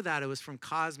before that, it was from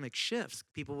cosmic shifts.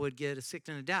 People would get sick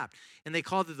and adapt. And they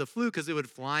called it the flu because it would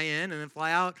fly in and then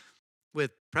fly out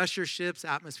with pressure shifts,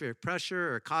 atmospheric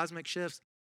pressure, or cosmic shifts.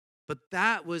 But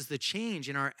that was the change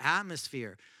in our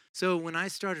atmosphere. So when I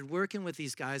started working with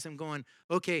these guys, I'm going,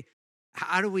 okay,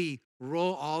 how do we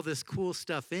roll all this cool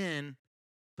stuff in?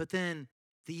 But then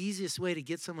the easiest way to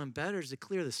get someone better is to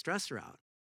clear the stressor out.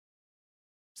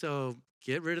 So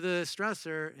get rid of the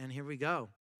stressor, and here we go.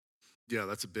 Yeah,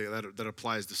 that's a big, that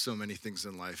applies to so many things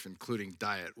in life, including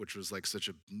diet, which was like such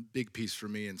a big piece for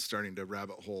me in starting to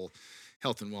rabbit hole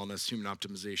health and wellness, human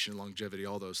optimization, longevity,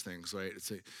 all those things, right?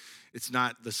 It's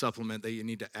not the supplement that you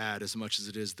need to add as much as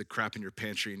it is the crap in your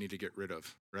pantry you need to get rid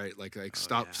of, right?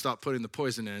 Stop putting the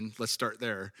poison in. Let's start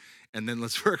there, and then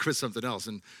let's work with something else.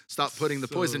 And stop putting the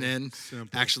poison in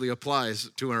simple. actually applies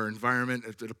to our environment.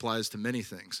 It applies to many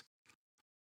things.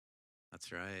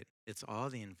 That's right. It's all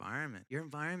the environment. Your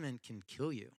environment can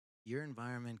kill you. Your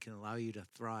environment can allow you to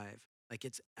thrive. Like,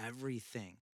 it's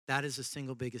everything. That is the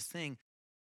single biggest thing.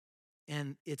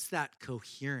 And it's that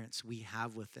coherence we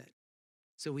have with it.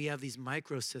 So we have these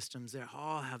microsystems that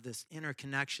all have this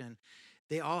interconnection.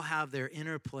 They all have their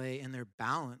interplay and their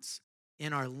balance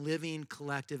in our living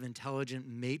collective intelligent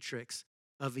matrix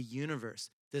of a universe,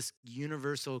 this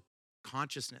universal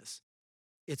consciousness.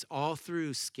 It's all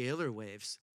through scalar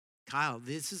waves. Kyle,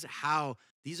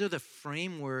 these are the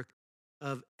framework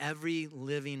of every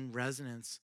living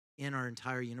resonance in our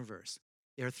entire universe.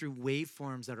 They are through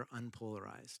waveforms that are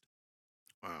unpolarized.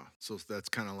 Wow. So that's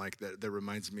kind of like that. That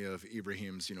reminds me of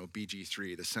Ibrahim's,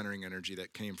 BG3, the centering energy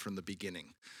that came from the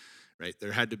beginning, right?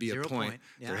 There had to be a point.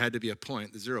 Yeah. There had to be a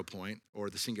point, the 0 point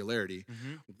or the singularity,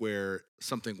 where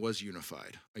something was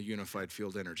unified, a unified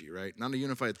field energy, right? Not a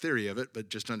unified theory of it, but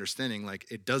just understanding like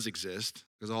it does exist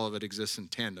because all of it exists in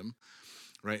tandem,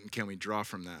 right? And can we draw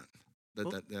from that?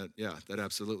 That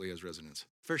absolutely has resonance.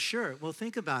 For sure. Well,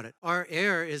 think about it. Our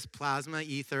air is plasma,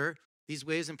 ether. These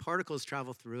waves and particles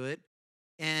travel through it.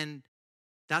 And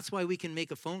that's why we can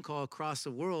make a phone call across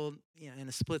the world in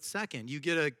a split second. You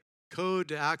get a code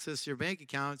to access your bank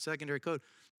account, secondary code,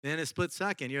 in a split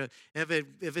second.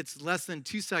 If it's less than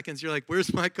 2 seconds, you're like,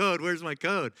 where's my code? Where's my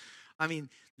code? I mean,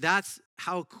 that's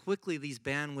how quickly these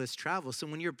bandwidths travel. So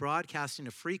when you're broadcasting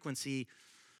a frequency,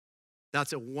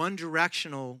 that's a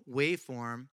one-directional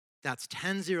waveform that's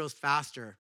 10 zeros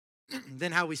faster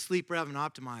than how we sleep, rev, and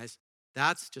optimize.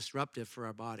 That's disruptive for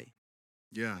our body.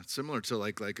 Yeah, similar to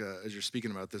as you're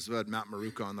speaking about this, I've had Matt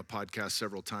Maruka on the podcast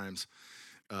several times.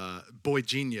 Boy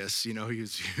genius, he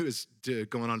was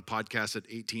going on podcasts at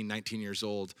 18, 19 years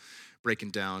old,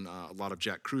 breaking down a lot of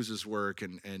Jack Cruse's work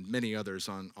and many others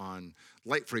on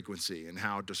light frequency and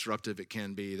how disruptive it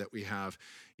can be that we have,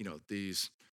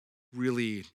 these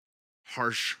really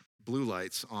harsh blue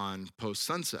lights on post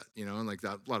sunset, and like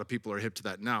that, a lot of people are hip to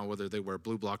that now, whether they wear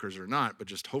blue blockers or not, but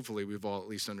just hopefully we've all at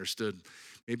least understood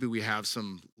maybe we have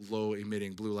some low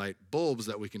emitting blue light bulbs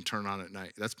that we can turn on at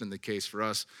night. That's been the case for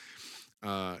us,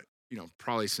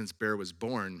 probably since Bear was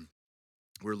born.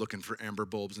 We're looking for amber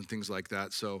bulbs and things like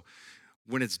that. So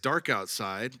when it's dark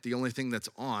outside, the only thing that's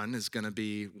on is going to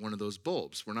be one of those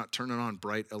bulbs. We're not turning on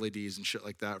bright LEDs and shit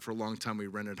like that. For a long time, we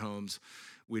rented homes.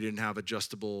 We didn't have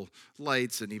adjustable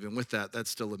lights, and even with that, that's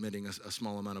still emitting a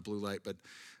small amount of blue light. But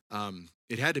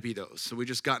it had to be those. So we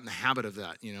just got in the habit of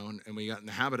that, and we got in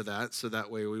the habit of that so that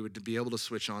way we would be able to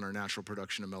switch on our natural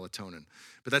production of melatonin.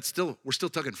 But we're still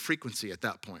talking frequency at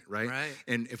that point, right? Right.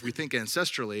 And if we think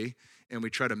ancestrally and we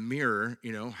try to mirror,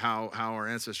 how our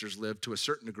ancestors lived to a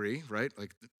certain degree, right?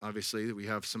 Like obviously we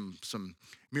have some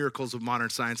miracles of modern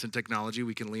science and technology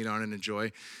we can lean on and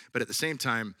enjoy. But at the same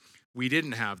time, we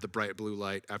didn't have the bright blue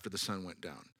light after the sun went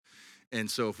down. And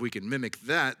so if we can mimic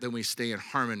that, then we stay in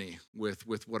harmony with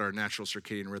what our natural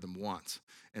circadian rhythm wants.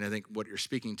 And I think what you're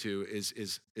speaking to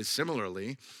is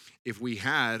similarly, if we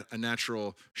had a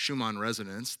natural Schumann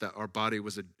resonance that our body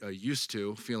was used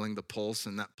to feeling the pulse,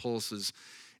 and that pulse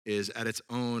is at its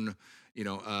own,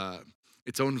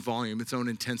 its own volume, its own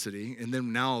intensity. And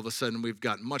then now all of a sudden we've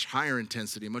got much higher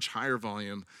intensity, much higher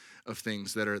volume of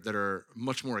things that are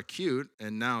much more acute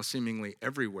and now seemingly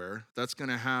everywhere. That's going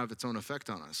to have its own effect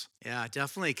on us. Yeah,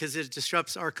 definitely, because it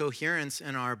disrupts our coherence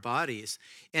in our bodies.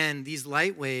 And these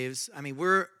light waves,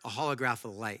 we're a holograph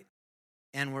of light,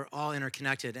 and we're all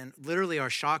interconnected. And literally our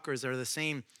chakras are the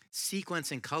same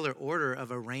sequence and color order of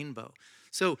a rainbow.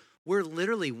 So we're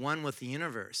literally one with the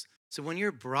universe. So when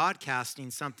you're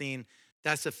broadcasting something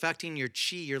that's affecting your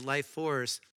chi, your life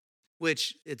force,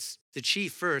 which it's the chi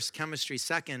first, chemistry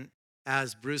second,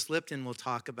 as Bruce Lipton will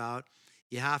talk about,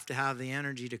 you have to have the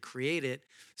energy to create it.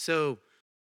 So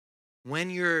when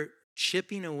you're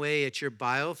chipping away at your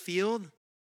biofield,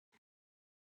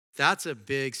 that's a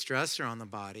big stressor on the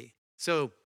body.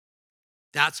 So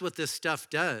that's what this stuff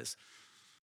does.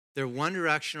 They're one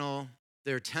directional.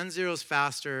 They're 10 zeros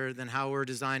faster than how we're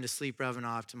designed to sleep, rev, and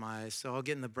optimize. So I'll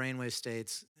get in the brainwave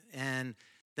states. And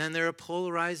then they're a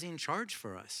polarizing charge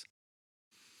for us.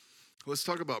 Let's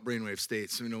talk about brainwave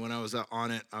states. When I was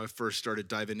on it, I first started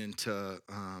diving into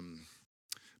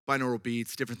binaural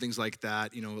beats, different things like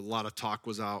that. A lot of talk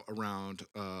was out around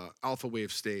alpha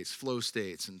wave states, flow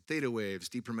states, and theta waves,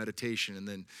 deeper meditation, and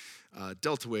then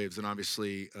delta waves, and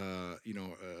obviously,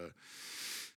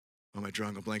 am I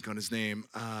drawing a blank on his name?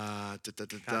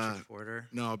 Patrick Porter.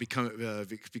 No,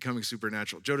 becoming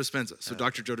supernatural. Joe Dispenza. So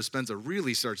Dr. Joe Dispenza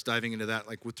really starts diving into that,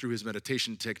 through his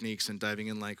meditation techniques and diving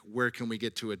in, where can we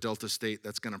get to a delta state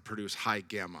that's going to produce high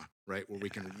gamma, right? Where we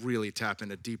can really tap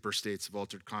into deeper states of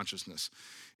altered consciousness.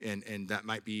 And that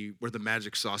might be where the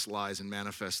magic sauce lies in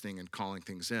manifesting and calling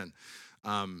things in.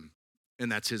 And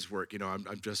that's his work. I'm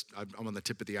on the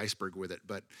tip of the iceberg with it.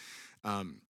 But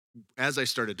as I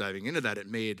started diving into that, it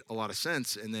made a lot of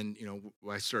sense. And then,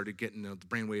 I started getting the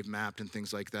brainwave mapped and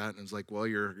things like that. And it was like, well,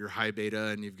 you're high beta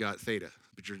and you've got theta,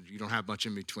 but you don't have much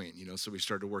in between, So we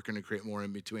started working to create more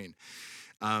in between.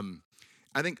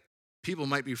 I think people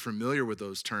might be familiar with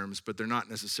those terms, but they're not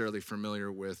necessarily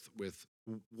familiar with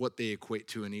what they equate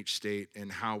to in each state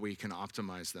and how we can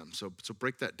optimize them. So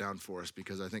break that down for us,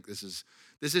 because I think this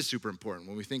is super important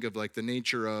when we think of the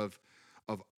nature of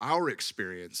our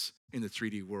experience in the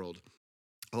 3D world.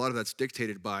 A lot of that's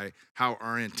dictated by how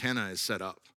our antenna is set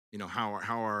up,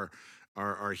 how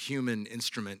our human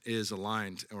instrument is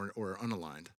aligned or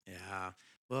unaligned. Yeah.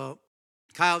 Well,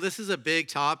 Kyle, this is a big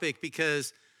topic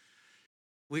because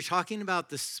we're talking about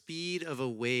the speed of a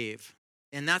wave,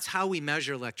 and that's how we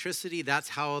measure electricity. That's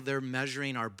how they're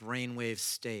measuring our brainwave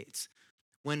states.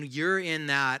 When you're in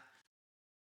that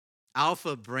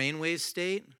alpha brainwave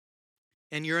state,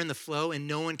 and you're in the flow and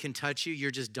no one can touch you,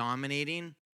 you're just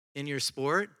dominating in your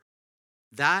sport,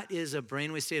 that is a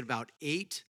brainwave state of about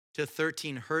 8 to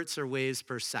 13 hertz or waves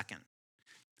per second.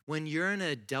 When you're in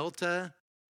a delta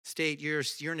state, you're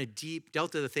in a deep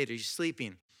delta to theta, you're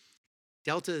sleeping.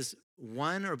 Delta is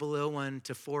 1 or below 1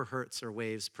 to 4 hertz or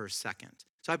waves per second.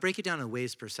 So I break it down to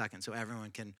waves per second so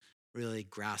everyone can really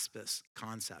grasp this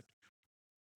concept.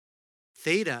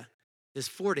 Theta is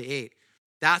 4 to 8.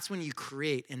 That's when you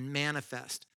create and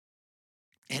manifest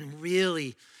and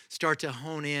really start to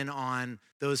hone in on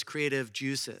those creative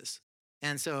juices.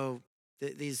 And so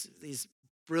these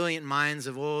brilliant minds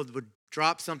of old would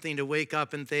drop something to wake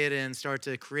up in theta and start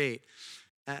to create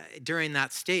during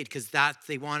that state, because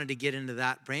they wanted to get into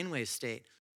that brainwave state.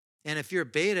 And if you're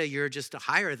beta, you're just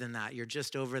higher than that. You're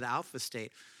just over the alpha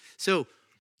state. So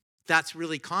that's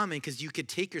really common because you could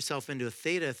take yourself into a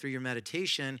theta through your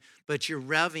meditation, but you're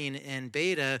revving in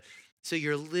beta, so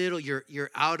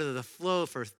you're out of the flow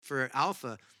for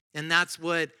alpha. And that's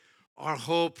what our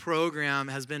whole program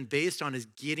has been based on, is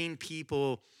getting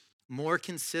people more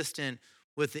consistent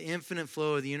with the infinite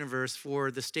flow of the universe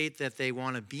for the state that they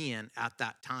want to be in at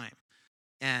that time.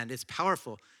 And it's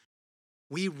powerful.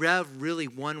 We rev really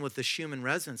one with the Schumann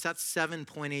resonance. That's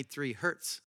 7.83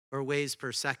 hertz or waves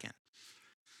per second.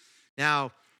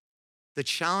 Now, the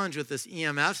challenge with this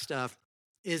EMF stuff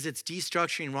is it's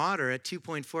destructuring water at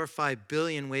 2.45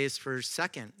 billion waves per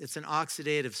second. It's an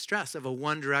oxidative stress of a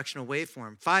one-directional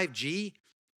waveform. 5G,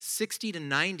 60 to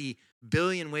 90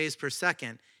 billion waves per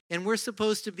second. And we're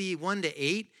supposed to be 1 to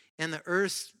 8, and the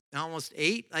Earth's almost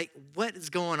 8. What is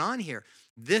going on here?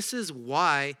 This is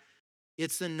why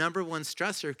it's the number one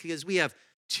stressor, because we have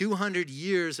 200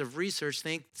 years of research,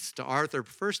 thanks to Arthur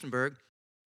Furstenberg,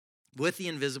 with the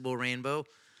invisible rainbow,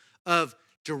 of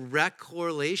direct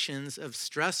correlations of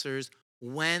stressors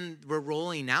when we're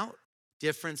rolling out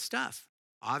different stuff.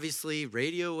 Obviously,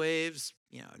 radio waves,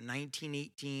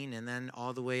 1918, and then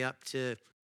all the way up to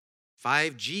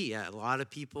 5G. A lot of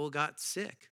people got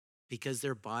sick because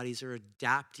their bodies are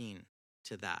adapting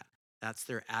to that. That's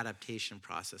their adaptation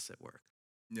process at work.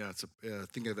 Yeah,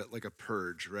 think of it like a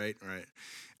purge, right? Right.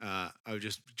 I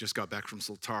just got back from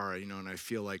Soltara, and I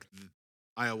feel like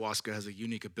ayahuasca has a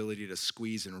unique ability to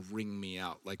squeeze and wring me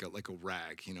out like a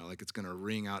rag, like it's going to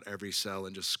wring out every cell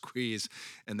and just squeeze.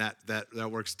 And that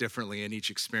works differently in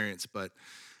each experience. But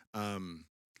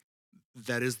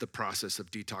that is the process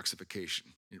of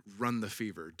detoxification. Run the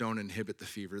fever. Don't inhibit the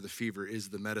fever. The fever is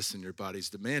the medicine your body's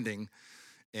demanding.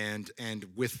 And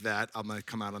with that, I'm going to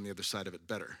come out on the other side of it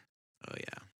better. Oh,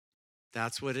 yeah.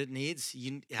 That's what it needs.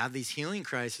 You have these healing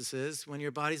crises when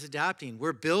your body's adapting.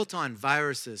 We're built on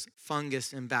viruses,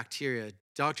 fungus, and bacteria.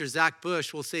 Dr. Zach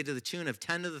Bush will say to the tune of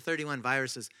 10 to the 31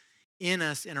 viruses in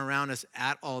us and around us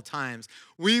at all times.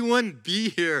 We wouldn't be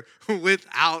here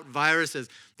without viruses.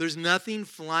 There's nothing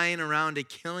flying around to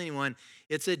kill anyone.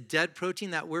 It's a dead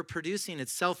protein that we're producing.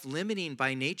 It's self-limiting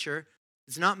by nature.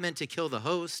 It's not meant to kill the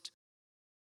host.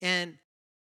 And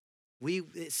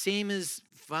same as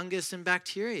fungus and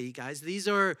bacteria, you guys. These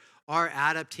are our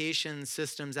adaptation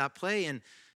systems at play. And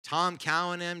Tom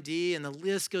Cowan, MD, and the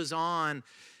list goes on.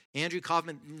 Andrew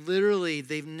Kaufman, literally,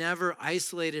 they've never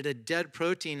isolated a dead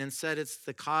protein and said it's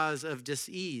the cause of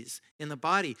disease in the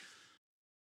body.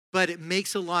 But it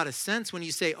makes a lot of sense when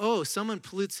you say, oh, someone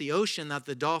pollutes the ocean, that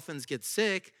the dolphins get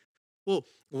sick. Well,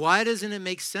 why doesn't it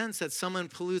make sense that someone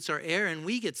pollutes our air and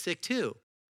we get sick too?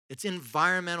 It's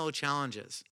environmental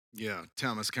challenges. Yeah,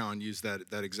 Thomas Cowan used that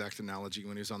exact analogy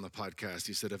when he was on the podcast.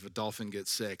 He said if a dolphin gets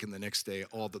sick and the next day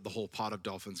the whole pot of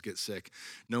dolphins get sick,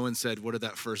 no one said, what did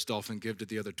that first dolphin give to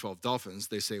the other 12 dolphins?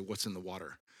 They say, what's in the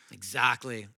water?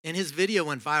 Exactly. And his video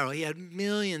went viral. He had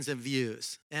millions of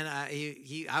views. And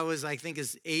I was, I think,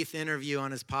 his 8th interview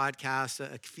on his podcast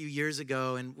a few years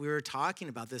ago, and we were talking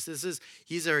about this.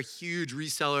 He's our huge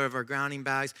reseller of our grounding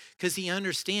bags because he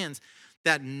understands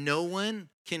that no one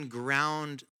can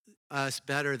ground us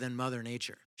better than Mother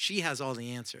Nature. She has all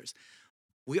the answers.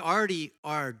 We already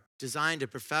are designed to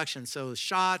perfection. So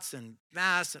shots and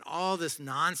masks and all this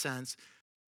nonsense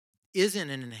isn't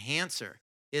an enhancer.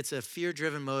 It's a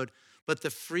fear-driven mode. But the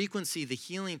frequency, the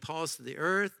healing pulse of the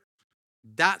earth,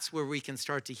 that's where we can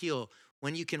start to heal.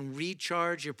 When you can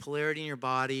recharge your polarity in your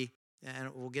body,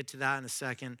 and we'll get to that in a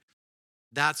second,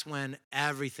 that's when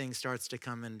everything starts to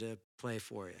come into play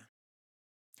for you.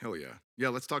 Hell yeah. Yeah,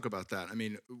 let's talk about that. I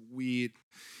mean,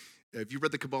 have you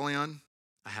read the Kabbalion?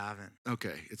 I haven't.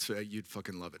 Okay, you'd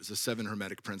fucking love it. It's the 7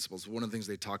 Hermetic principles. One of the things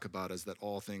they talk about is that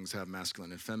all things have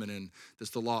masculine and feminine. There's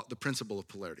the principle of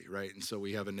polarity, right? And so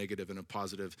we have a negative and a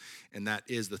positive, and that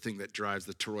is the thing that drives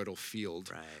the toroidal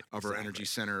field of our energy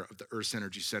center, of the Earth's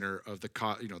energy center, of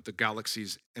the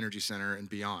galaxy's energy center and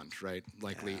beyond, right?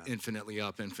 Likely infinitely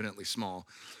up, infinitely small.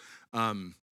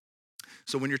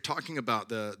 So when you're talking about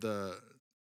the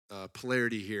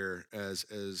polarity here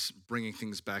as bringing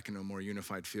things back into a more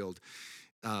unified field.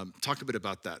 Talk a bit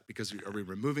about that, because are we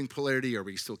removing polarity? Are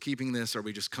we still keeping this? Are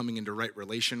we just coming into right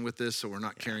relation with this so we're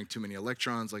not carrying too many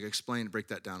electrons? Like, break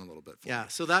that down a little bit for me.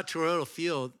 So that toroidal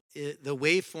field, the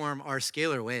waveform are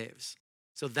scalar waves.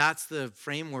 So that's the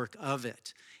framework of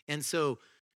it. And so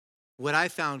what I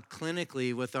found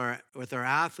clinically with our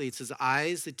athletes is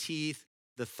eyes, the teeth,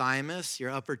 the thymus, your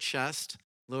upper chest,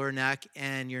 lower neck,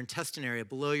 and your intestine area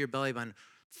below your belly button.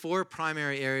 4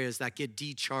 primary areas that get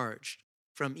decharged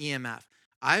from EMF.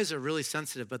 Eyes are really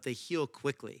sensitive, but they heal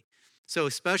quickly. So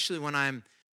especially when I'm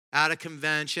at a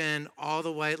convention, all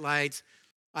the white lights,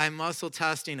 I'm muscle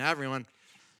testing everyone.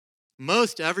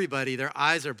 Most everybody, their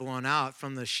eyes are blown out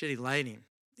from the shitty lighting.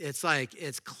 It's like,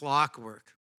 it's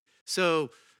clockwork.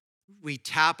 So we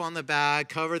tap on the bag,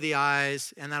 cover the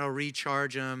eyes, and that'll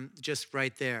recharge them just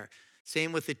right there.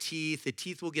 Same with the teeth. The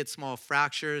teeth will get small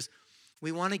fractures.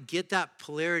 We want to get that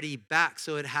polarity back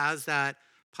so it has that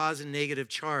positive negative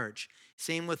charge.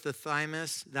 Same with the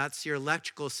thymus. That's your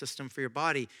electrical system for your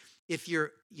body. If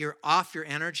you're off your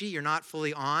energy, you're not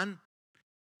fully on,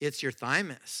 it's your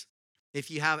thymus.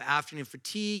 If you have afternoon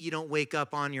fatigue, you don't wake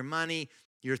up on your money,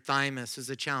 your thymus is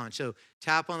a challenge. So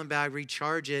tap on the bag,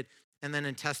 recharge it, and then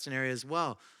intestine area as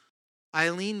well.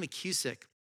 Eileen McCusick,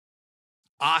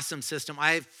 awesome system.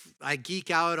 I geek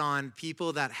out on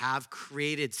people that have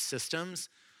created systems.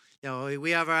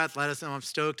 We have our athleticism. I'm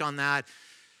stoked on that.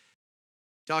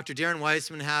 Dr. Darren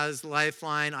Weissman has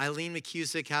Lifeline. Eileen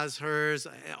McCusick has hers.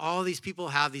 All these people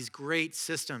have these great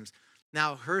systems.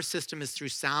 Now, her system is through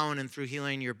sound and through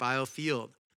healing your biofield.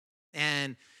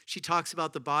 And she talks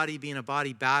about the body being a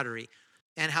body battery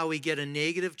and how we get a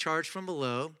negative charge from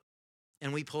below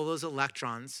and we pull those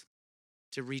electrons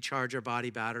to recharge our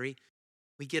body battery.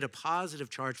 We get a positive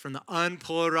charge from the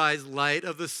unpolarized light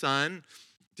of the sun,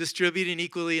 distributing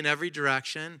equally in every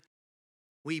direction.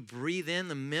 We breathe in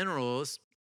the minerals,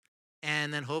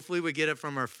 and then hopefully we get it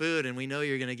from our food, and we know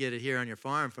you're going to get it here on your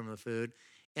farm from the food.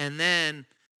 And then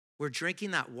we're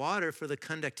drinking that water for the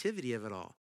conductivity of it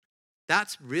all.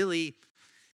 That's really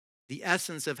the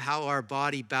essence of how our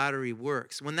body battery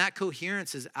works. When that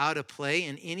coherence is out of play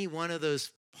and any one of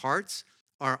those parts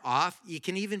are off, it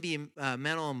can even be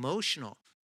mental, emotional,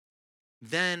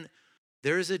 then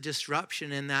there's a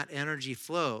disruption in that energy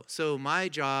flow. So my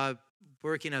job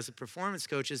working as a performance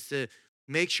coach is to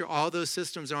make sure all those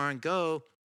systems are on go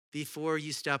before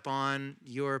you step on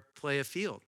your play of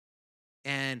field.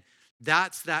 And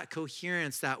that's that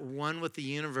coherence, that one with the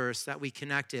universe that we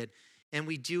connected. And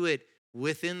we do it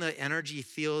within the energy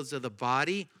fields of the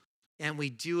body and we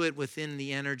do it within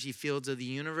the energy fields of the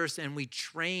universe, and we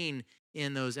train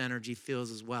in those energy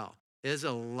fields as well. There's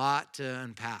a lot to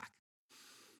unpack.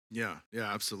 Yeah,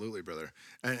 absolutely, brother.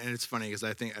 And it's funny because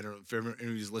I don't know if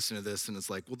anybody's listening to this and it's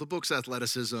like, well, the book's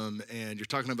athleticism, and you're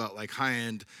talking about like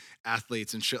high-end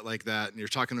athletes and shit like that, and you're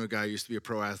talking to a guy who used to be a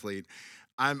pro athlete.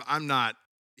 I'm not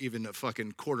even a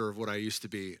fucking quarter of what I used to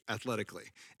be athletically,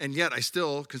 and yet I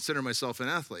still consider myself an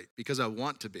athlete because I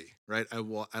want to be, right?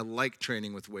 I like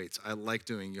training with weights. I like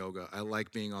doing yoga. I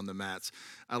like being on the mats.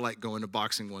 I like going to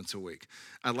boxing once a week.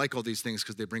 I like all these things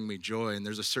because they bring me joy, and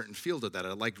there's a certain feel to that.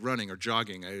 I like running or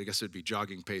jogging. I guess it'd be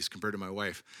jogging pace compared to my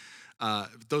wife.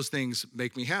 Those things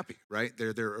make me happy, right?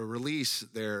 They're a release,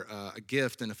 they're a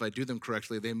gift, and if I do them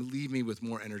correctly, they leave me with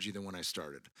more energy than when I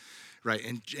started, right?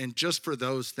 And just for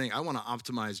those things, I want to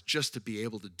optimize just to be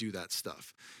able to do that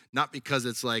stuff, not because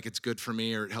it's like it's good for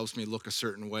me or it helps me look a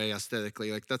certain way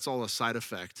aesthetically. Like that's all a side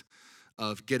effect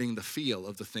of getting the feel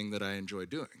of the thing that I enjoy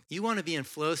doing. You want to be in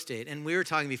flow state, and we were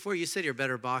talking before. You said you're a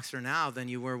better boxer now than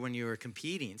you were when you were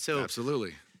competing. So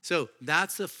absolutely. So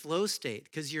that's the flow state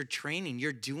because you're training,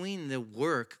 you're doing the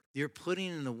work, you're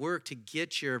putting in the work to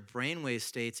get your brainwave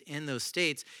states in those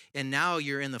states, and now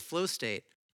you're in the flow state.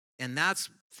 And that's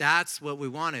what we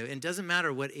want to. And it doesn't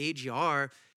matter what age you are,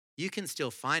 you can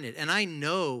still find it. And I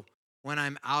know when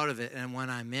I'm out of it and when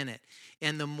I'm in it.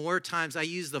 And the more times I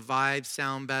use the vibe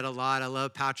sound bed a lot. I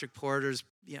love Patrick Porter's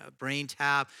brain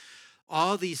tap,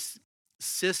 all these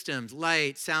systems,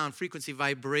 light, sound, frequency,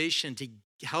 vibration to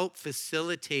help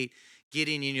facilitate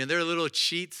getting in. There are little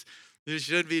cheats. You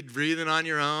should be breathing on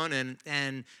your own.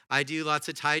 And I do lots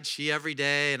of Tai Chi every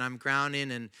day, and I'm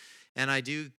grounding, and I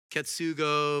do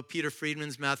Ketsugo, Peter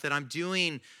Friedman's method. I'm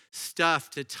doing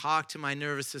stuff to talk to my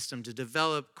nervous system, to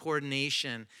develop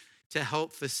coordination, to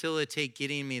help facilitate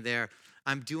getting me there.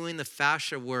 I'm doing the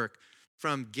fascia work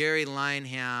from Gary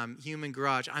Lineham, Human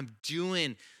Garage. I'm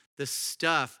doing the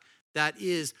stuff that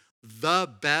is the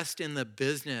best in the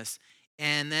business.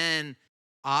 And then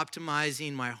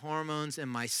optimizing my hormones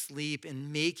and my sleep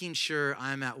and making sure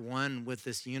I'm at one with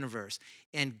this universe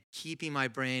and keeping my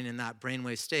brain in that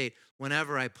brainwave state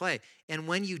whenever I play. And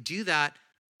when you do that,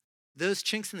 those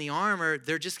chinks in the armor,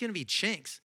 they're just going to be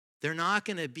chinks. They're not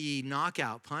going to be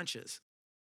knockout punches.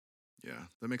 Yeah,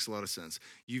 that makes a lot of sense.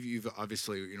 You've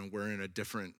obviously, we're in a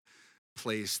different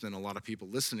place than a lot of people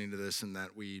listening to this, in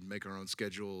that we make our own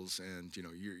schedules, and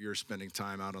you're spending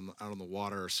time out on the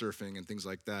water or surfing and things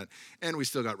like that, and we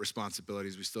still got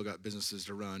responsibilities, we still got businesses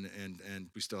to run, and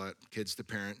we still got kids to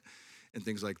parent and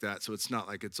things like that. So it's not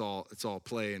like it's all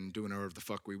play and doing whatever the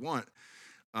fuck we want.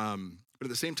 But at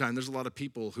the same time, there's a lot of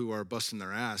people who are busting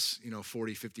their ass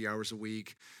 40, 50 hours a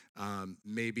week.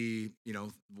 Maybe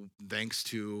thanks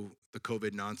to the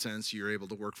COVID nonsense, you're able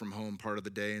to work from home part of the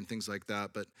day and things like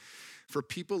that. But for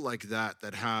people like that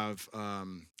have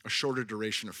a shorter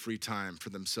duration of free time for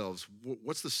themselves,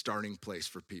 what's the starting place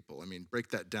for people? I mean, break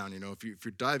that down. If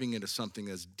you're diving into something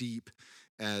as deep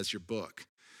as your book,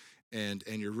 and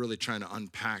you're really trying to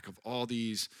unpack of all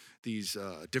these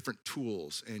different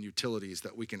tools and utilities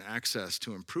that we can access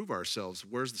to improve ourselves,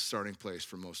 where's the starting place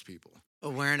for most people?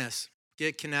 Awareness.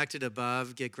 Get connected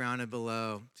above, get grounded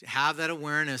below. Have that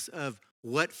awareness of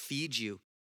what feeds you.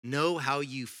 Know how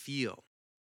you feel.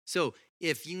 So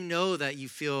if you know that you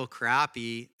feel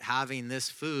crappy having this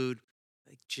food,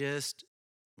 just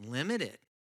limit it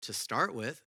to start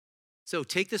with. So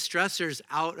take the stressors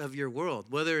out of your world,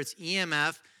 whether it's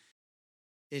EMF,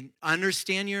 and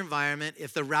understand your environment.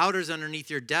 If the router's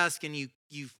underneath your desk and you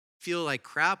feel like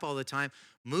crap all the time,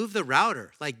 move the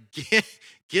router.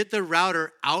 Get the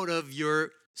router out of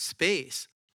your space.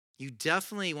 You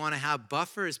definitely want to have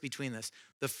buffers between this.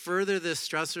 The further the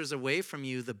stressors away from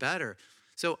you, the better.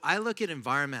 So I look at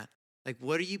environment.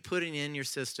 What are you putting in your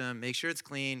system? Make sure it's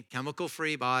clean,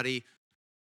 chemical-free body.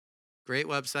 Great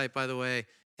website, by the way.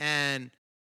 And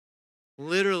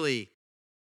literally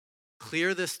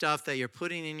clear the stuff that you're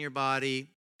putting in your body,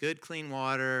 good clean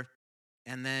water,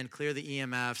 and then clear the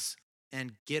EMFs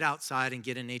and get outside and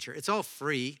get in nature. It's all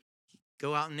free.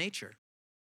 Go out in nature.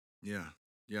 Yeah,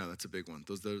 that's a big one.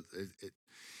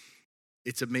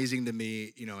 It's amazing to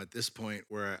me, at this point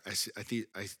where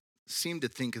I seem to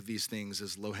think of these things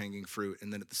as low-hanging fruit,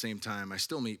 and then at the same time, I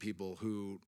still meet people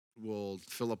who will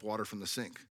fill up water from the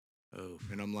sink. Oh,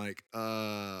 and I'm like,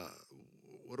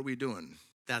 what are we doing?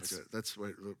 That's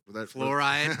what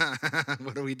fluoride.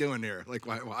 What are we doing here?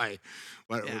 Why?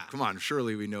 Yeah. Come on,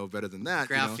 surely we know better than that.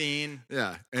 Graphene,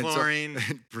 Yeah, and chlorine,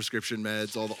 and prescription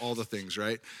meds, all the things,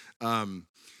 right?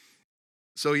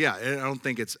 So yeah, I don't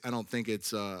think it's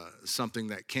something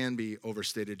that can be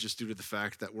overstated, just due to the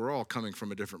fact that we're all coming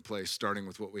from a different place, starting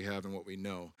with what we have and what we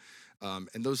know. And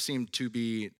those seem to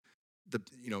be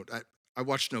I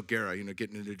watched Nogueira,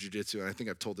 getting into jiu-jitsu, and I think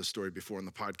I've told this story before on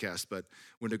the podcast, but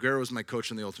when Nogueira was my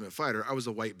coach in The Ultimate Fighter, I was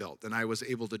a white belt, and I was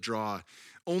able to draw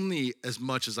only as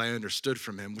much as I understood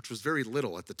from him, which was very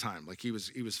little at the time. Like, he was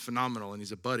phenomenal, and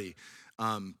he's a buddy.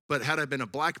 But had I been a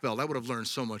black belt, I would have learned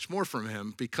so much more from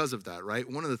him because of that, right?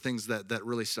 One of the things that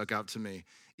really stuck out to me,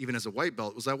 even as a white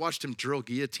belt, was I watched him drill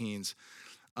guillotines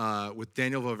with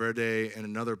Daniel Valverde and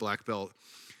another black belt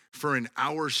for an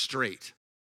hour straight.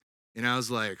 And I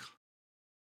was like,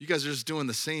 you guys are just doing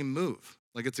the same move.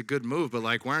 Like, it's a good move, but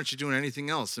like, why aren't you doing anything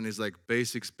else? And he's like,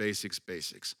 basics, basics,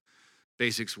 basics.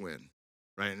 Basics win,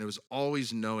 right? And it was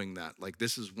always knowing that, like,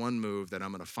 this is one move that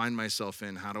I'm going to find myself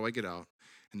in. How do I get out?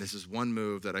 And this is one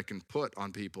move that I can put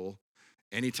on people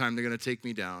anytime they're going to take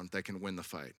me down that can win the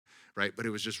fight, right? But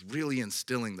it was just really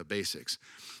instilling the basics.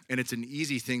 And it's an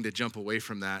easy thing to jump away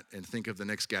from that and think of the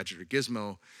next gadget or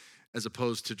gizmo, as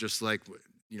opposed to just like,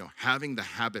 having the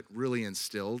habit really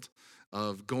instilled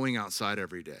of going outside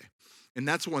every day. And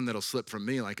that's one that'll slip from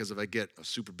me, like, as if I get a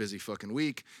super busy fucking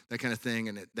week, that kind of thing.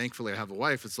 And thankfully I have a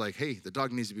wife. It's like, hey, the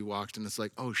dog needs to be walked. And it's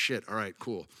like, oh shit, all right,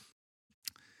 cool.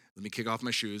 Let me kick off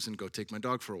my shoes and go take my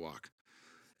dog for a walk,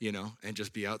 and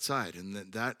just be outside. And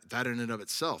that in and of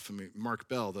itself, I mean, Mark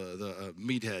Bell, the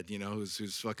meathead,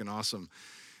 who's fucking awesome,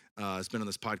 has been on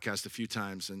this podcast a few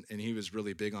times, and he was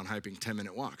really big on hyping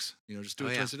 10-minute walks. Just do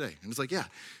it twice a day. And it's like, yeah,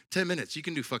 10 minutes. You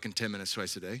can do fucking 10 minutes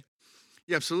twice a day.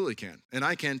 You absolutely can. And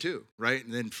I can too, right?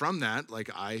 And then from that, like,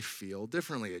 I feel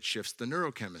differently. It shifts the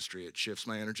neurochemistry. It shifts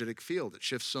my energetic field. It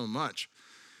shifts so much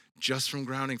just from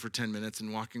grounding for 10 minutes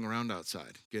and walking around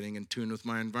outside, getting in tune with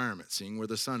my environment, seeing where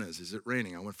the sun is. Is it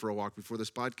raining? I went for a walk before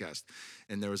this podcast,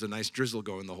 and there was a nice drizzle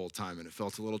going the whole time, and it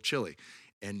felt a little chilly.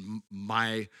 And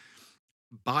my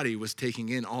body was taking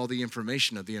in all the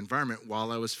information of the environment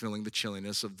while I was feeling the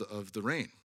chilliness of the rain.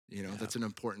 That's an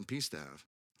important piece to have.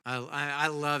 I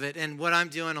love it. And what I'm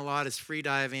doing a lot is free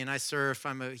diving. I surf.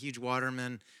 I'm a huge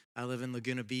waterman. I live in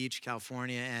Laguna Beach,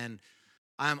 California, and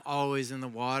I'm always in the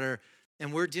water.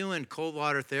 And we're doing cold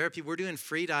water therapy. We're doing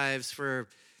free dives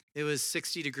it was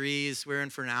 60 degrees. We're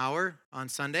in for an hour on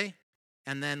Sunday.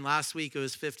 And then last week it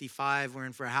was 55. We're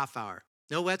in for a half hour.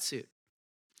 No wetsuit.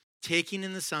 Taking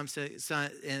in the sun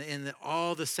and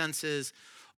all the senses,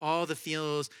 all the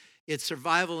feels. It's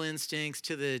survival instincts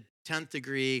to the 10th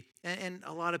degree. And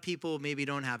a lot of people maybe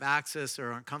don't have access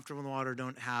or aren't comfortable in the water,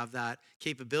 don't have that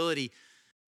capability.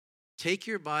 Take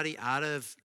your body out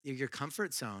of your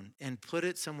comfort zone and put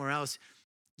it somewhere else.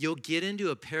 You'll get into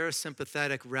a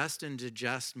parasympathetic rest and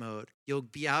digest mode. You'll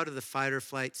be out of the fight or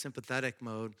flight sympathetic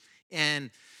mode, and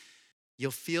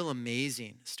you'll feel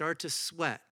amazing. Start to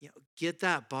sweat. Get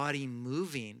that body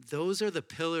moving. Those are the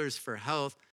pillars for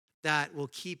health that will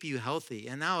keep you healthy.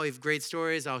 And now we have great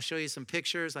stories. I'll show you some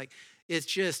pictures. Like,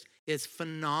 it's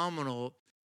phenomenal.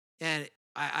 And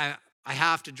I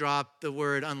have to drop the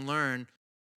word unlearn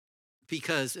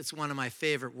because it's one of my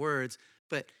favorite words,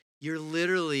 but you're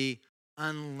literally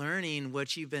unlearning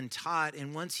what you've been taught.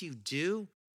 And once you do,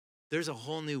 there's a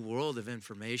whole new world of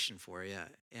information for you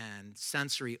and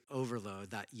sensory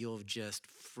overload that you'll just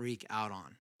freak out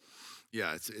on.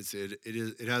 Yeah,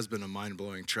 it has been a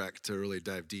mind-blowing trek to really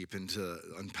dive deep into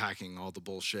unpacking all the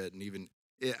bullshit, and even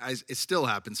it still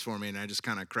happens for me, and I just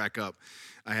kind of crack up.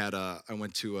 I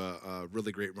went to a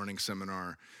really great running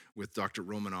seminar with Dr.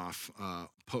 Romanoff,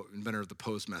 inventor of the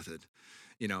pose method,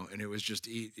 and it was just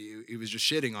he was just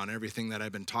shitting on everything that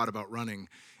I've been taught about running,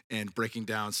 and breaking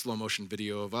down slow motion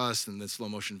video of us and the slow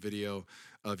motion video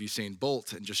of Usain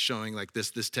Bolt, and just showing like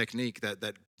this technique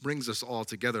that brings us all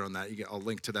together on that. I'll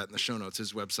link to that in the show notes,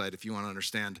 his website, if you want to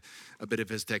understand a bit of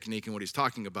his technique and what he's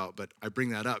talking about. But I bring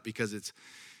that up because it's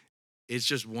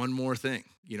just one more thing,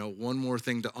 one more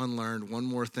thing to unlearn, one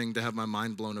more thing to have my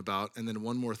mind blown about, and then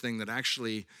one more thing that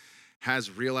actually has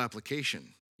real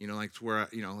application, like to where,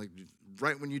 like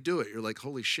right when you do it, you're like,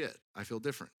 holy shit, I feel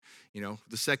different. The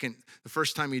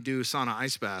first time you do sauna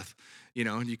ice bath,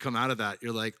 and you come out of that,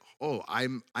 you're like, oh, I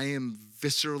am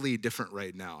viscerally different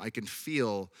right now. I can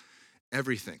feel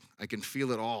everything. I can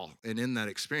feel it all. And in that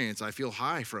experience, I feel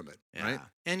high from it, right?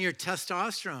 And your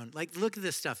testosterone, like, look at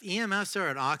this stuff. EMFs are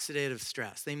an oxidative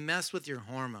stress. They mess with your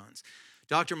hormones.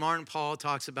 Dr. Martin Pall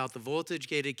talks about the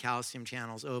voltage-gated calcium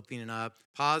channels opening up.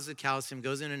 Positive calcium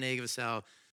goes into a negative cell.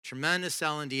 Tremendous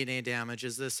cell and DNA damage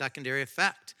is the secondary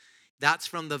effect. That's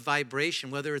from the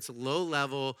vibration, whether it's low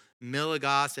level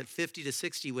milligauss at 50 to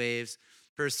 60 waves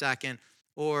per second,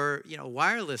 or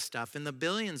wireless stuff in the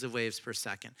billions of waves per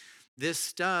second. This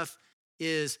stuff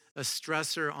is a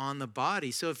stressor on the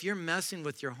body. So if you're messing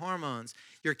with your hormones,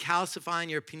 you're calcifying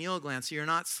your pineal gland, so you're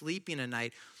not sleeping at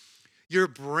night, your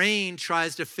brain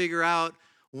tries to figure out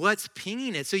what's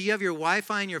pinging it. So you have your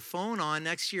Wi-Fi and your phone on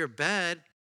next to your bed.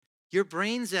 Your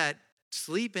brain's at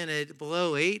sleeping at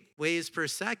below 8 waves per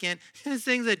second. This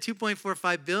thing's at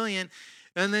 2.45 billion.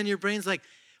 And then your brain's like,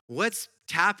 what's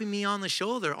tapping me on the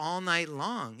shoulder all night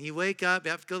long? You wake up,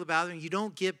 you have to go to the bathroom. You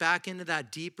don't get back into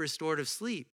that deep restorative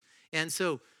sleep. And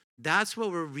so that's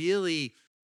what we're really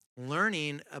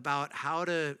learning about, how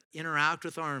to interact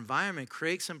with our environment,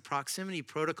 create some proximity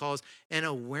protocols and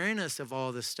awareness of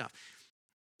all this stuff.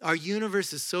 Our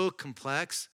universe is so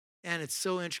complex and it's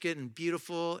so intricate and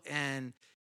beautiful, and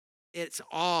it's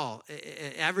all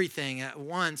everything at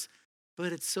once,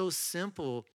 but it's so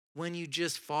simple when you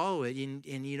just follow it,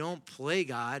 and you don't play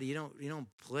God. You don't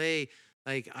play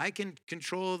like, I can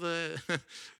control the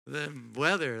the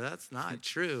weather. That's not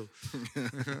true.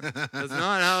 That's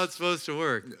not how it's supposed to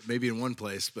work. Maybe in one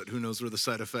place, but who knows where the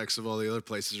side effects of all the other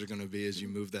places are going to be as you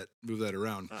move that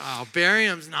around. Oh,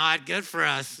 barium's not good for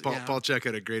us. Paul Check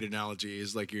had a great analogy.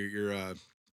 Is like you're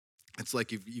it's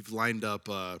like you've lined up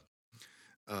on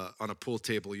a pool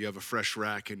table. You have a fresh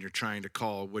rack, and you're trying to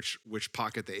call which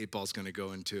pocket the 8-ball's going to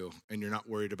go into, and you're not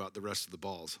worried about the rest of the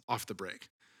balls off the break.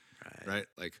 Right?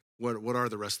 Like, what are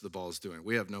the rest of the balls doing?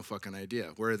 We have no fucking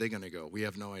idea. Where are they going to go? We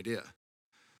have no idea.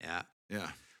 Yeah.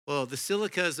 Well, the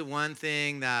silica is the one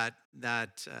thing that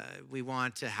we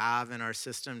want to have in our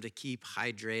system to keep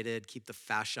hydrated, keep the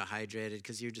fascia hydrated,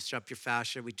 because you disrupt your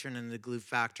fascia, we turn into the glue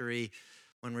factory.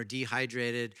 When we're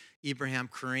dehydrated, Ibrahim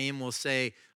Karim will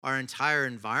say our entire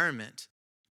environment,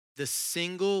 the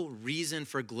single reason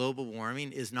for global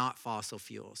warming is not fossil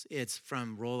fuels. It's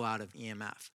from rollout of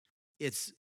EMF.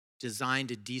 It's designed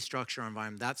to destructure our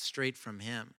environment. That's straight from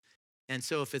him. And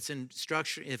so if it's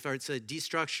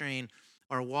destructuring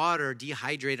our water,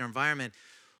 dehydrate our environment,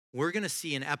 we're going to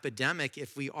see an epidemic,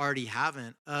 if we already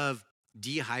haven't, of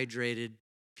dehydrated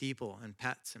people and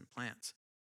pets and plants.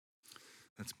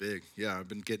 That's big. Yeah, I've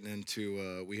been getting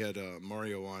into, we had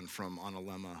Mario on from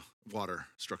Analema Water,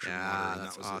 Structured Water. And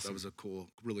that's awesome. That was a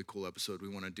really cool episode. We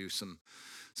want to do some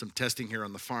testing here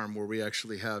on the farm where we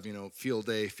actually have, field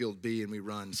A, field B, and we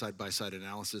run side-by-side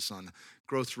analysis on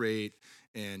growth rate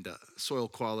and soil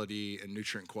quality and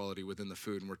nutrient quality within the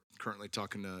food. And we're currently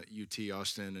talking to UT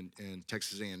Austin and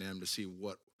Texas A&M to see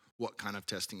what kind of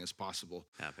testing is possible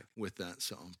with that.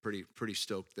 So I'm pretty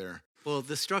stoked there. Well,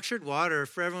 the structured water,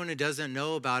 for everyone who doesn't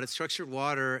know about it, structured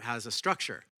water has a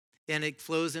structure, and it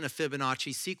flows in a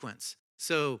Fibonacci sequence.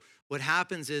 So what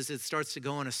happens is it starts to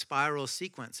go in a spiral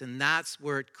sequence, and that's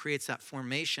where it creates that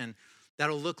formation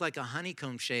that'll look like a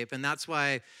honeycomb shape. And that's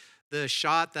why the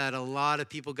shot that a lot of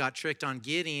people got tricked on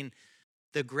getting,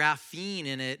 the graphene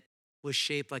in it was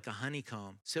shaped like a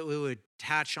honeycomb. So it would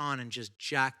attach on and just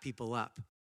jack people up.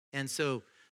 And so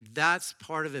that's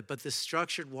part of it. But the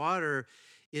structured water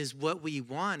is what we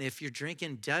want. If you're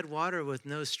drinking dead water with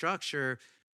no structure,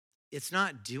 it's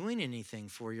not doing anything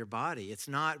for your body. It's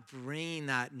not bringing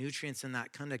that nutrients and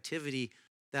that conductivity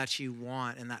that you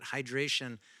want, and that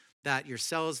hydration that your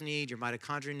cells need, your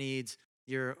mitochondria needs,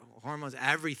 your hormones,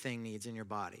 everything needs in your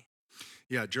body.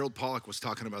 Yeah, Gerald Pollack was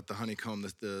talking about the honeycomb,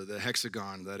 the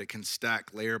hexagon, that it can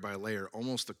stack layer by layer,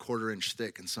 almost a 1/4 inch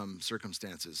thick in some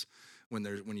circumstances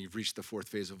when you've reached the 4th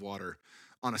phase of water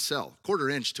on a cell. 1/4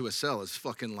 inch to a cell is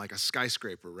fucking like a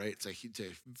skyscraper, right? It's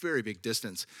a very big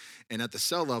distance. And at the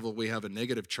cell level, we have a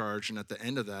negative charge, and at the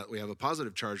end of that, we have a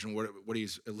positive charge. And what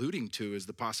he's alluding to is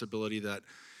the possibility that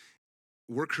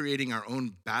we're creating our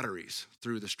own batteries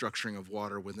through the structuring of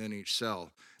water within each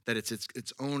cell, that it's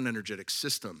its own energetic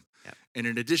system. Yep. And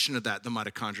in addition to that, the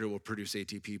mitochondria will produce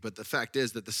ATP. But the fact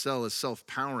is that the cell is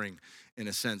self-powering in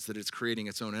a sense, that it's creating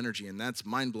its own energy. And that's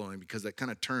mind-blowing, because that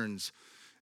kind of turns,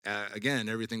 again,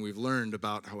 everything we've learned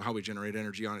about how we generate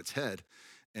energy on its head.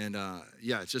 And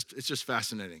it's just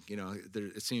fascinating.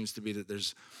 It seems to be that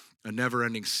there's a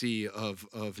never-ending sea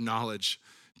of knowledge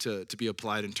to be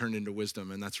applied and turned into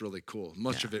wisdom, and that's really cool.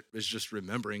 Much of it is just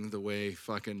remembering the way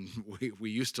we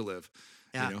used to live.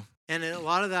 Yeah. And a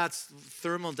lot of that's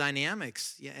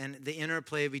thermodynamics, and the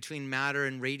interplay between matter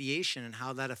and radiation, and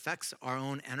how that affects our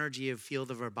own energy of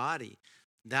field of our body.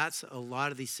 That's a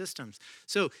lot of these systems.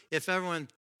 So if everyone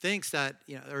thinks that,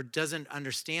 or doesn't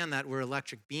understand that we're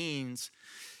electric beings,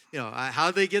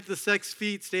 how they get the 6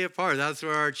 feet stay apart. That's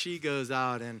where our chi goes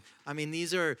out. And I mean,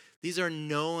 these are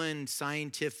known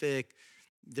scientific,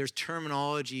 there's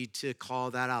terminology to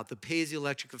call that out. The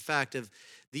piezoelectric effect of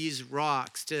these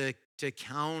rocks to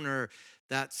counter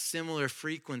that similar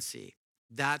frequency.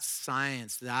 That's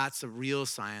science. That's a real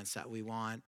science that we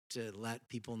want to let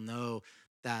people know,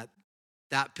 that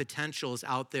potential is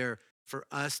out there for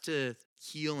us to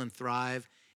heal and thrive,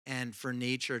 and for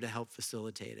nature to help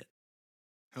facilitate it.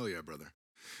 Hell yeah, brother.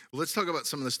 Well, let's talk about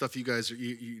some of the stuff you guys,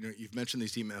 you've mentioned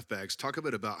these EMF bags. Talk a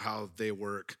bit about how they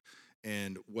work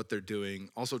and what they're doing.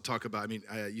 Also talk about,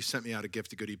 you sent me out a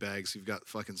gift of goodie bags. You've got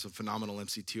fucking some phenomenal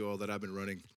MCT oil that I've been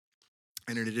running.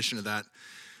 And in addition to that,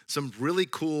 some really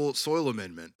cool soil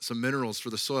amendment, some minerals for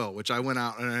the soil, which I went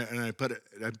out and I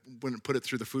went and put it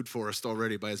through the food forest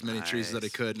already by as many trees as I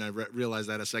could. And I realized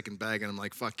I had a second bag and I'm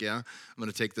like, fuck yeah, I'm going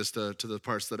to take this to the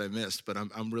parts that I missed. But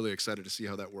I'm really excited to see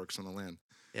how that works on the land.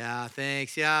 Yeah,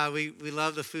 thanks. Yeah, we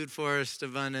love the food forest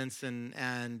abundance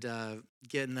and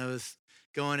getting those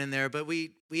going in there. But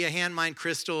we hand mine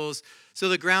crystals. So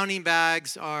the grounding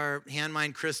bags are hand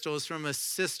mined crystals from a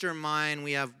sister mine.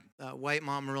 We have white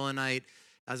mom marlinite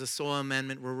as a soil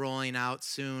amendment we're rolling out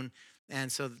soon.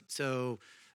 And so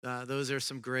those are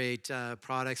some great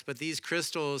products. But these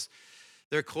crystals,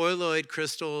 they're colloid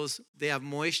crystals. They have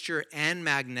moisture and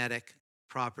magnetic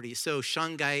properties. So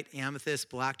shungite, amethyst,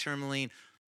 black tourmaline,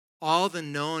 all the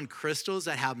known crystals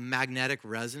that have magnetic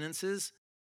resonances,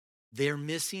 they're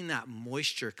missing that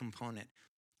moisture component.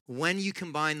 When you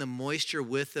combine the moisture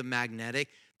with the magnetic,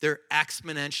 they're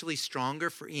exponentially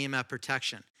stronger for EMF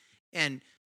protection. And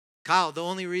Kyle, the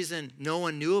only reason no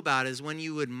one knew about it is when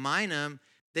you would mine them,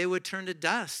 they would turn to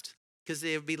dust because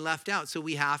they would be left out. So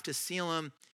we have to seal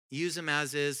them, use them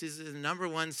as is. This is the number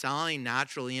one selling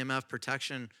natural EMF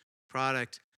protection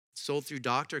product sold through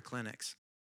doctor clinics.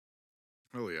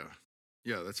 Oh, yeah.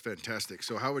 Yeah, that's fantastic.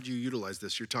 So how would you utilize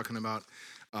this? You're talking about,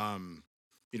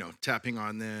 tapping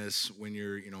on this when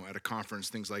you're, at a conference,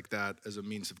 things like that as a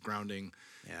means of grounding.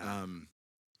 Yeah.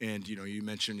 And, you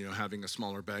mentioned, having a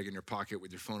smaller bag in your pocket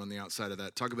with your phone on the outside of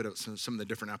that. Talk a bit about some of the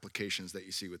different applications that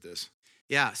you see with this.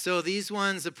 Yeah, so these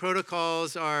ones, the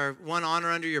protocols are one on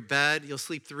or under your bed. You'll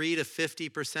sleep 3 to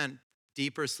 50%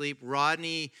 deeper sleep.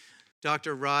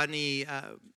 Dr. Rodney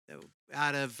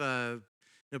out of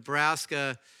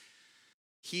Nebraska,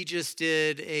 he just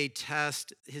did a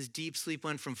test. His deep sleep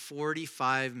went from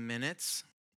 45 minutes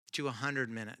to 100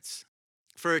 minutes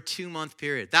for a 2-month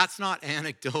period. That's not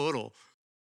anecdotal.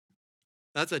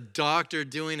 That's a doctor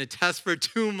doing a test for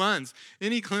 2 months.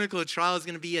 Any clinical trial is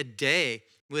going to be a day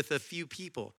with a few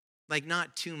people, like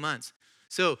not 2 months.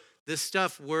 So this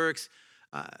stuff works.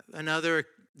 Another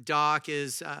doc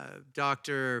is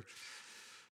Dr.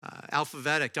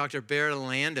 Alphabetic, Dr. Barrett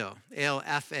Orlando,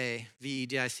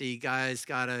 ALFAVEDIC. Guys,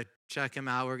 got to check him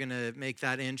out. We're going to make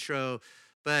that intro.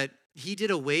 But he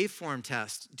did a waveform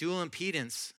test, dual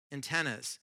impedance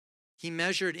antennas. He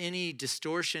measured any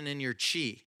distortion in your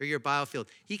chi or your biofield.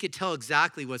 He could tell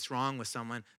exactly what's wrong with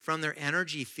someone from their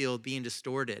energy field being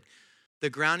distorted.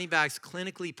 The grounding bags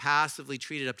clinically passively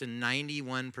treated up to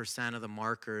 91% of the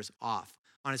markers off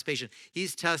on his patient.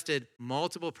 He's tested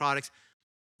multiple products,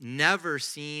 never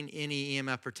seen any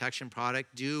EMF protection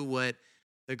product do what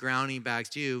the grounding bags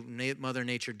do, Mother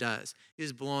Nature does. He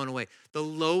was blown away. The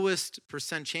lowest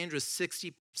percent change was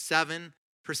 67%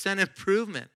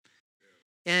 improvement.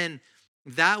 And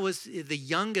that was the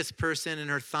youngest person, and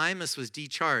her thymus was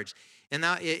decharged. And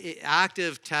that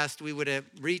active test, we would have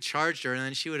recharged her, and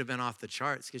then she would have been off the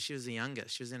charts because she was the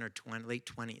youngest. She was in her late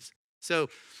 20s. So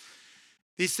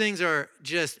these things are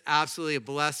just absolutely a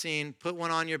blessing. Put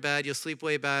one on your bed. You'll sleep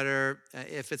way better.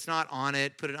 If it's not on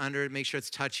it, put it under it. Make sure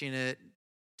it's touching the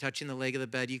leg of the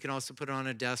bed. You can also put it on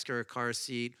a desk or a car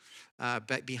seat,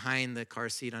 behind the car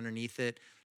seat, underneath it.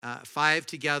 5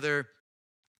 together.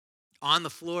 On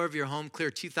the floor of your home, clear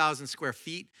 2,000 square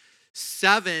feet.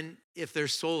 7, if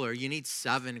there's solar, you need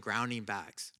 7 grounding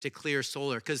bags to clear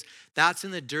solar because that's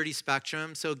in the dirty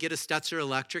spectrum. So get a Stetzer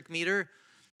electric meter,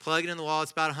 plug it in the wall.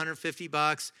 It's about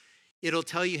 $150. It'll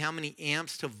tell you how many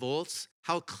amps to volts,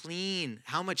 how clean,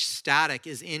 how much static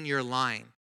is in your line.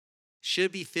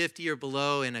 Should be 50 or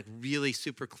below in a really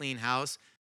super clean house.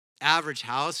 Average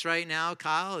house right now,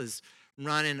 Kyle, is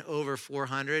running over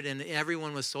 400, and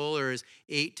everyone with solar is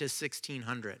 8 to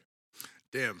 1,600.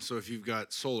 Damn. So if you've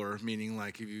got solar, meaning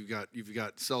like if you've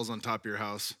got cells on top of your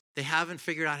house, they haven't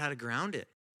figured out how to ground it.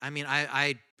 I mean,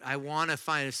 I want to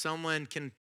find, if someone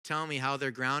can tell me how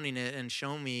they're grounding it and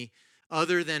show me,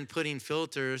 other than putting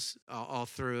filters all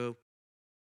through,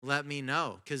 let me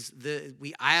know, because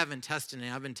I haven't tested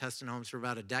it. I've been testing homes for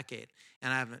about a decade,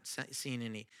 and I haven't seen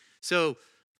any. So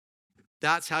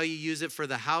that's how you use it for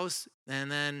the house. And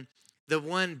then the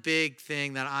one big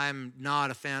thing that I'm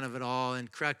not a fan of at all,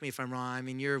 and correct me if I'm wrong, I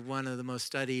mean, you're one of the most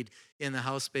studied in the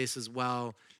house space as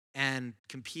well and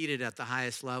competed at the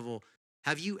highest level.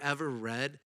 Have you ever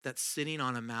read that sitting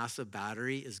on a massive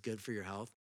battery is good for your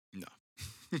health? No.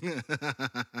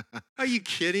 Are you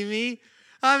kidding me?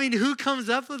 I mean, who comes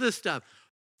up with this stuff?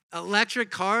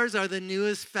 electric cars are the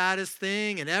newest, fattest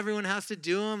thing, and everyone has to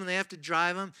do them, and they have to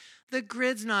drive them. The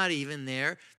grid's not even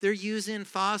there. They're using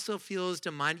fossil fuels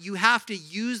to mine. You have to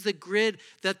use the grid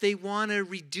that they want to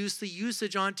reduce the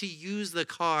usage on to use the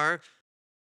car.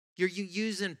 You're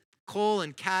using coal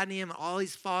and cadmium, all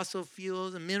these fossil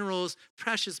fuels and minerals,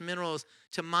 precious minerals,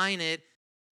 to mine it.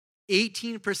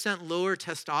 18% lower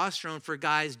testosterone for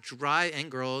guys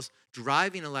and girls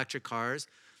driving electric cars.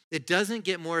 It doesn't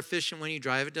get more efficient when you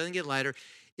drive. It doesn't get lighter.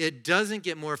 It doesn't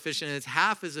get more efficient. It's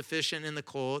half as efficient in the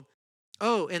cold.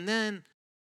 Oh, and then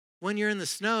when you're in the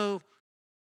snow,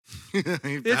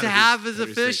 it's half as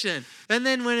efficient. And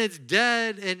then when it's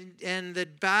dead and the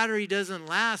battery doesn't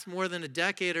last more than a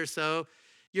decade or so,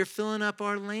 you're filling up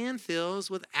our landfills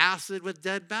with acid with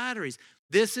dead batteries.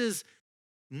 This is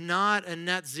not a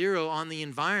net zero on the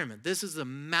environment. This is a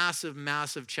massive,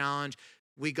 massive challenge.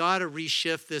 We got to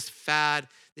reshift this fad.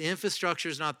 The infrastructure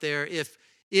is not there. If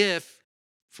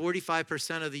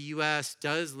 45% of the U.S.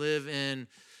 does live in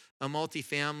a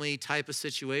multifamily type of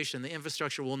situation, the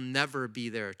infrastructure will never be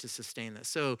there to sustain this.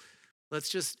 So let's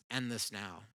just end this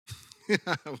now.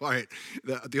 All right.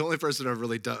 The only person I've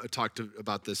really talked to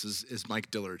about this is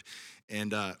Mike Dillard.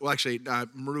 And,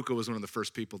 Maruka was one of the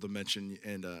first people to mention,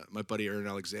 and my buddy Aaron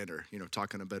Alexander,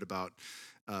 talking a bit about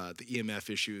the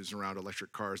EMF issues around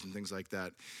electric cars and things like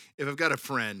that. If I've got a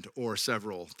friend or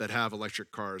several that have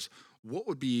electric cars, what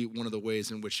would be one of the ways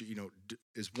in which,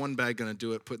 is one bag going to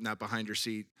do it, putting that behind your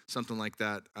seat, something like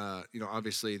that?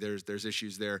 Obviously there's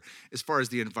issues there. As far as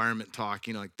the environment talk,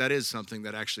 that is something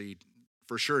that actually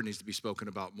for sure needs to be spoken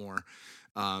about more,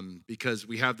 because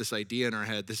we have this idea in our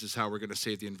head, this is how we're going to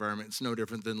save the environment. It's no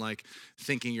different than like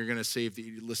thinking you're going to save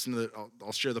listen to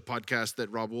I'll share the podcast that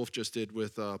Rob Wolf just did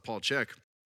with Paul Check.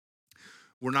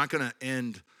 We're not going to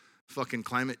end fucking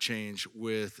climate change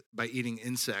by eating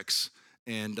insects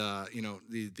and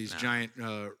these giant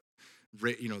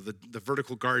the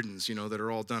vertical gardens that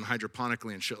are all done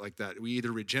hydroponically and shit like that. We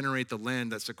either regenerate the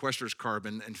land that sequesters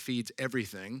carbon and feeds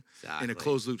everything in a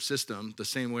closed loop system, the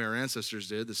same way our ancestors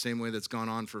did, the same way that's gone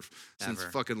on since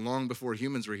fucking long before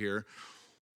humans were here,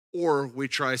 or we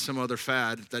try some other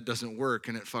fad that doesn't work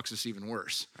and it fucks us even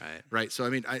worse. Right. So I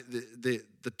mean, the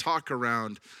talk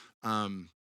around.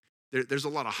 There's a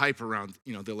lot of hype around,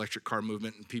 the electric car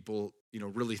movement and people,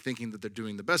 really thinking that they're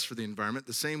doing the best for the environment.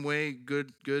 The same way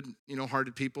good,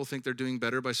 hearted people think they're doing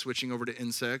better by switching over to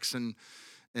insects and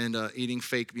eating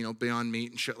fake, Beyond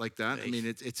Meat and shit like that. Right. I mean,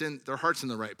 it's in their heart's in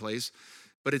the right place,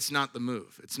 but it's not the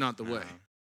move. It's not the way.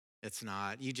 It's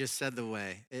not. You just said the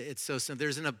way. It's so simple.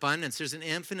 There's an abundance. There's an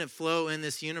infinite flow in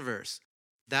this universe.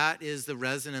 That is the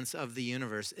resonance of the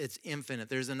universe. It's infinite.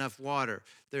 There's enough water.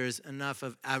 There's enough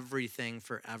of everything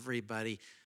for everybody.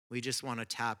 We just want to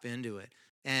tap into it.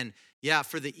 And yeah,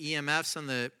 for the EMFs on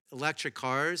the electric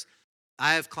cars,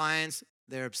 I have clients,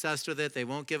 they're obsessed with it. They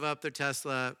won't give up their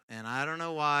Tesla. And I don't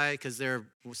know why, because they're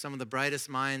some of the brightest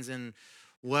minds in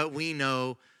what we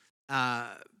know.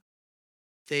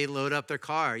 They load up their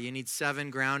car. You need 7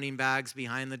 grounding bags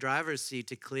behind the driver's seat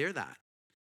to clear that.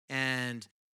 And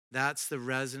that's the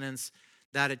resonance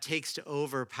that it takes to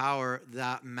overpower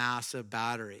that massive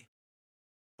battery.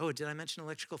 Oh, did I mention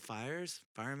electrical fires?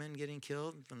 Firemen getting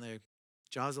killed from their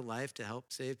jaws of life to help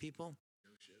save people?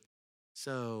 No shit.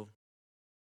 So,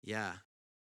 yeah,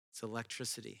 it's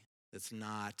electricity. It's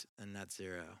not a net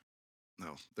zero.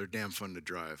 No, they're damn fun to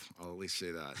drive. I'll at least say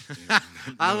that.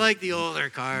 I like the older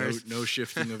cars. No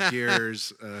shifting of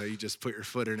gears. You just put your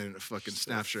foot in it and it fucking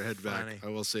snaps your head back. I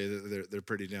will say that they're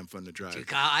pretty damn fun to drive. Dude,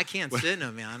 I can't sit in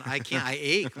them, man. I can't. I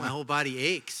ache. My whole body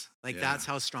aches. That's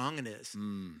how strong it is.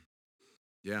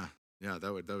 Yeah,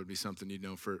 that would be something you'd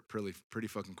know for pretty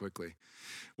fucking quickly.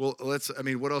 Well,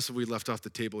 what else have we left off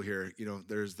the table here?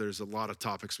 There's a lot of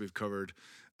topics we've covered.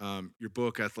 Your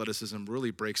book, Athleticism, really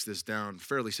breaks this down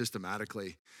fairly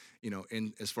systematically,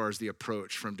 in as far as the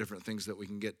approach from different things that we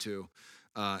can get to,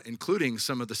 including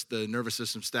some of the nervous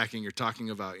system stacking you're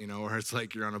talking about, where it's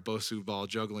like you're on a Bosu ball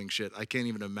juggling shit. I can't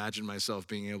even imagine myself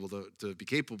being able to be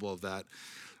capable of that.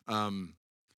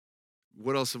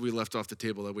 What else have we left off the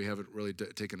table that we haven't really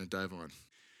taken a dive on?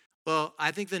 Well,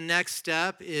 I think the next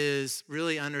step is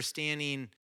really understanding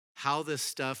how this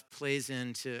stuff plays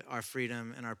into our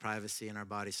freedom and our privacy and our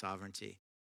body sovereignty.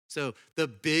 So the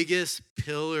biggest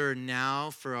pillar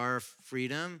now for our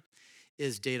freedom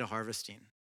is data harvesting.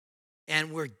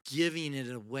 And we're giving it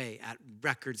away at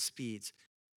record speeds.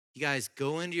 You guys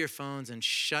go into your phones and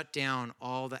shut down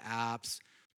all the apps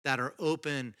that are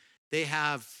open. They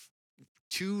have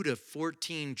 2 to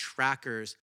 14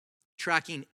 trackers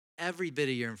tracking every bit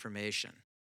of your information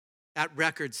at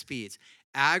record speeds,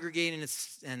 aggregating it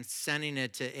and sending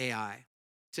it to AI.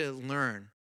 to learn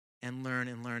and learn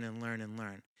and learn and learn and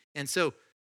learn. And so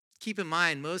keep in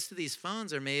mind, most of these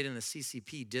phones are made in the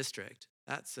CCP district.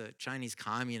 That's a Chinese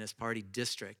Communist Party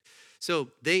district.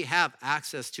 So they have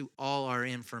access to all our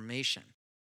information,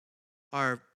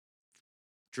 our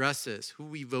addresses, who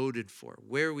we voted for,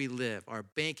 where we live, our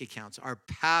bank accounts, our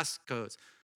passcodes.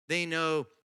 They know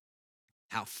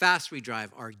how fast we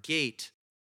drive, our gait.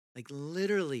 Like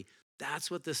literally,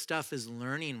 that's what this stuff is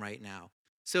learning right now.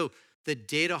 So the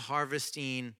data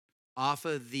harvesting off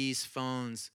of these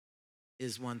phones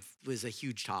was a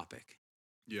huge topic.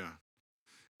 Yeah.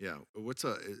 Yeah.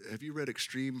 Have you read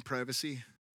Extreme Privacy?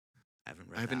 I haven't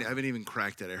read I haven't even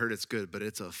cracked it. I heard it's good, but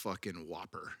it's a fucking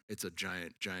whopper. It's a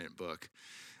giant book.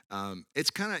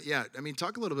 It's kind of, yeah. I mean,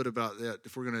 talk a little bit about that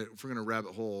if we're gonna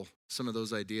rabbit hole some of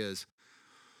those ideas.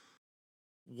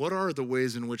 What are the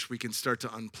ways in which we can start to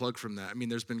unplug from that? I mean,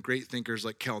 there's been great thinkers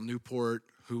like Cal Newport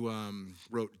who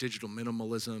wrote Digital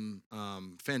Minimalism,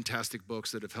 fantastic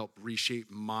books that have helped reshape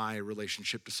my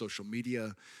relationship to social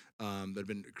media, that have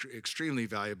been extremely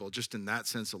valuable just in that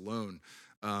sense alone.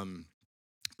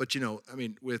 But I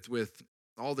mean, with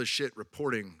all this shit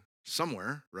reporting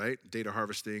somewhere, right? Data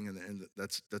harvesting, and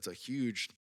that's a huge,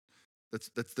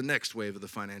 that's the next wave of the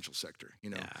financial sector.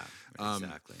 Yeah,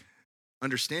 exactly.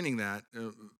 Understanding that,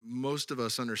 most of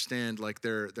us understand like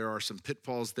there are some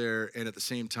pitfalls there, and at the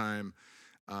same time,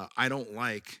 I don't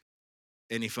like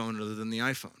any phone other than the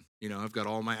iPhone. I've got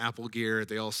all my Apple gear,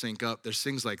 they all sync up. There's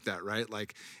things like that, right?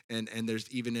 Like, and there's,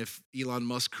 even if Elon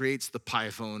Musk creates the Pi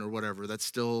phone or whatever, that's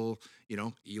still,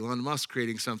 Elon Musk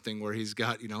creating something where he's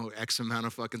got, X amount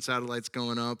of fucking satellites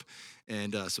going up,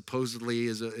 and supposedly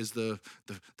is the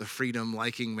freedom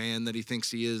liking man that he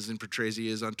thinks he is and portrays he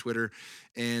is on Twitter.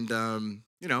 And,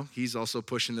 he's also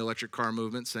pushing the electric car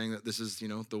movement, saying that this is,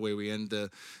 the way we end the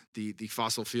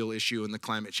fossil fuel issue and the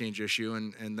climate change issue.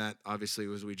 And that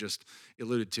obviously, as we just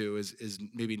alluded to, is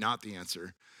maybe not the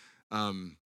answer.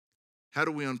 How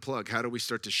do we unplug? How do we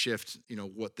start to shift,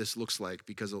 what this looks like?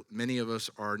 Because many of us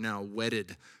are now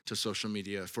wedded to social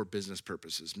media for business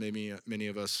purposes. Maybe many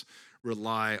of us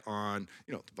rely on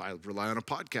a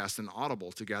podcast and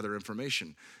Audible to gather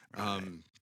information, Right.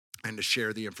 and to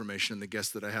share the information and the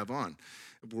guests that I have on.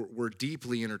 We're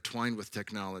deeply intertwined with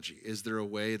technology. Is there a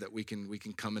way that we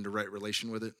can come into right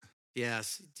relation with it?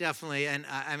 Yes, definitely. And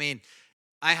I mean,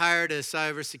 I hired a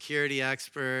cybersecurity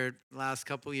expert last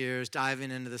couple years,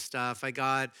 diving into the stuff. I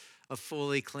got a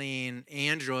fully clean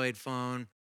Android phone.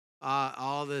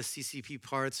 All the CCP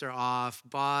parts are off.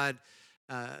 Bought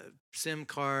a SIM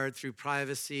card through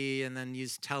privacy, and then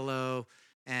used Tello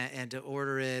and to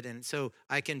order it. And so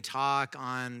I can talk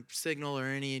on Signal or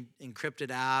any encrypted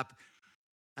app,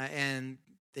 and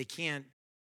they can't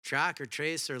track or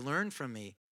trace or learn from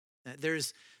me.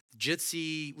 There's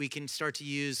Jitsi, we can start to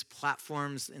use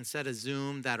platforms instead of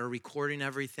Zoom that are recording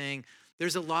everything.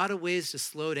 There's a lot of ways to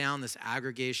slow down this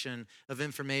aggregation of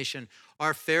information.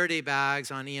 Our Faraday bags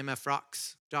on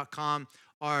emfrocks.com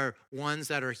are ones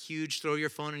that are huge. Throw your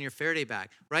phone in your Faraday bag.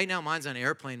 Right now, mine's on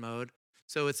airplane mode,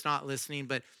 so it's not listening,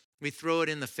 but we throw it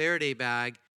in the Faraday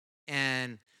bag,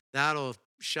 and that'll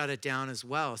shut it down as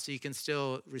well. So you can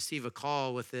still receive a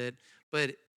call with it,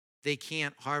 but they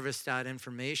can't harvest that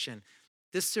information.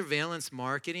 This surveillance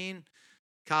marketing,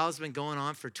 Kyle's been going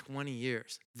on for 20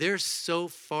 years. They're so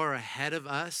far ahead of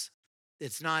us,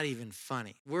 it's not even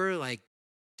funny. We're like,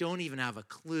 don't even have a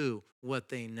clue what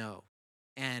they know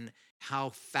and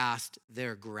how fast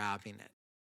they're grabbing it.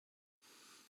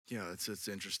 Yeah, it's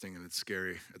interesting and it's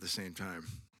scary at the same time,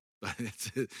 but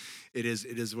it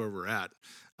is where we're at.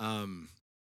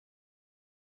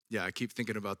 Yeah, I keep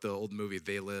thinking about the old movie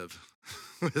They Live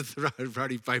with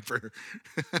Roddy Piper.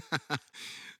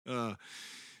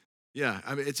 Yeah,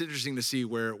 I mean, it's interesting to see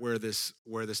where this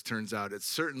turns out. It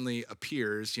certainly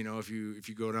appears, if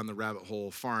you go down the rabbit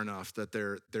hole far enough, that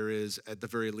there is at the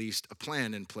very least a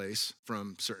plan in place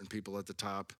from certain people at the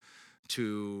top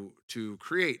to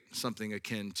create something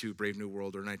akin to Brave New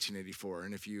World or 1984.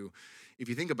 And if you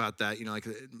think about that, like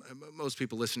most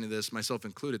people listening to this, myself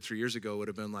included, 3 years ago would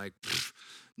have been like,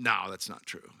 no, that's not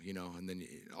true, and then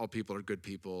all people are good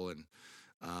people. And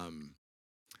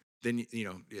then,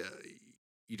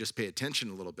 you just pay attention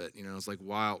a little bit, it's like,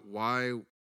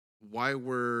 why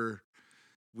were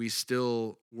we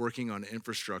still working on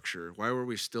infrastructure? Why were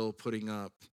we still putting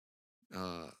up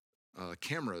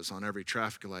cameras on every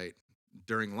traffic light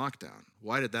during lockdown?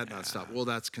 Why did that not stop? Well,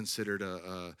 that's considered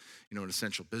an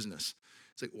essential business.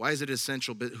 It's like, why is it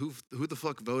essential? But who the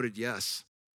fuck voted yes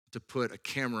to put a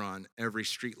camera on every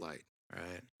street light?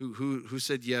 Right. Who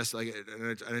said yes? Like,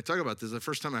 and I talk about this the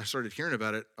first time I started hearing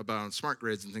about it, about smart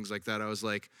grids and things like that. I was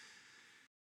like,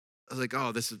 was like,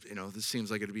 oh, this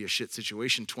seems like it'd be a shit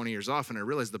situation 20 years off. And I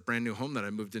realized the brand new home that I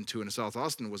moved into in South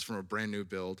Austin was from a brand new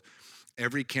build.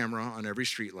 Every camera on every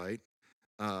street light,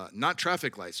 not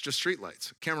traffic lights, just street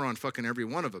lights, camera on fucking every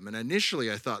one of them. And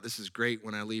initially I thought, this is great.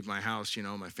 When I leave my house,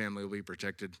 my family will be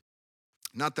protected.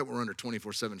 Not that we're under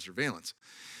 24/7 surveillance.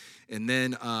 And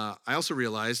then I also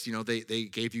realized, they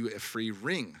gave you a free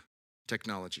Ring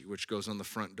technology, which goes on the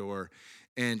front door.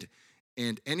 And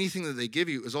anything that they give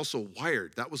you is also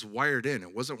wired. That was wired in.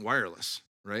 It wasn't wireless,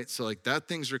 right? So like that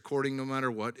thing's recording no matter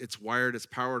what. It's wired. It's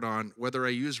powered on. Whether I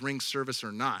use Ring service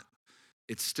or not,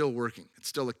 it's still working. It's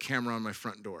still a camera on my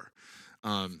front door.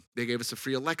 They gave us a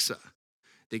free Alexa.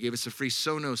 They gave us a free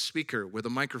Sonos speaker with a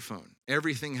microphone.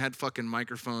 Everything had fucking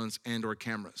microphones and or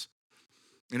cameras.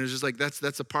 And it was just like,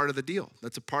 that's a part of the deal.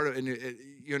 That's a part of, and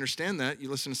you understand that. You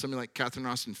listen to somebody like Catherine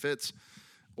Austin Fitts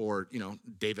or,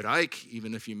 David Icke,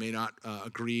 even if you may not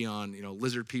agree on,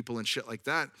 lizard people and shit like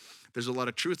that, there's a lot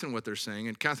of truth in what they're saying.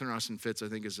 And Catherine Austin Fitts, I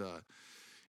think, is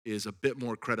a bit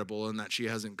more credible in that she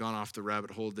hasn't gone off the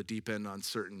rabbit hole, the deep end on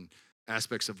certain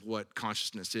aspects of what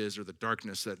consciousness is or the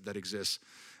darkness that exists.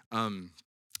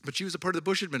 But she was a part of the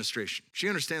Bush administration. She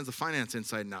understands the finance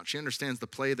inside and out. She understands the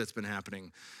play that's been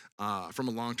happening from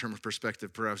a long-term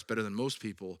perspective, perhaps better than most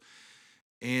people.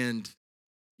 And,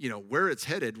 where it's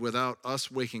headed without us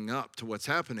waking up to what's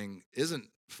happening isn't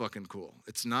fucking cool.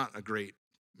 It's not a great,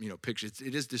 picture.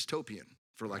 It is dystopian,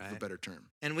 for lack of a better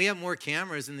term. And we have more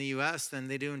cameras in the U.S. than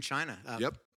they do in China.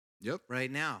 Yep.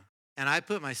 Right now. And I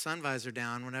put my sun visor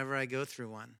down whenever I go through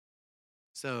one.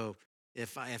 So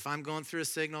if I'm going through a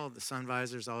signal, the sun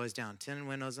visor's always down. Tinted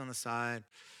windows on the side.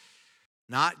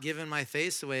 Not giving my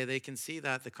face away. They can see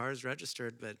that the car's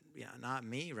registered, but not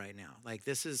me right now. Like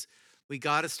we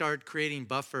got to start creating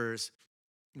buffers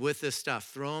with this stuff.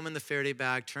 Throw them in the Faraday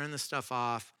bag, turn the stuff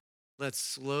off. Let's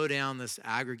slow down this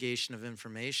aggregation of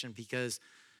information because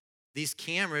these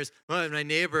cameras, my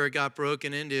neighbor got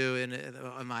broken into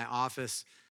in my office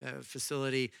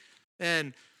facility.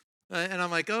 And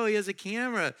I'm like, oh, he has a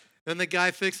camera. And the guy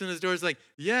fixing his door is like,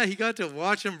 yeah, he got to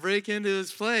watch him break into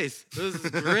his place. This is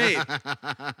great.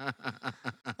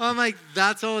 I'm like,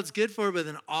 that's all it's good for. But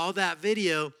then all that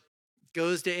video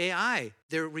goes to AI.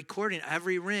 They're recording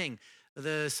every ring.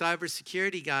 The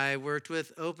cybersecurity guy I worked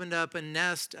with opened up a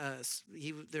Nest,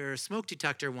 their smoke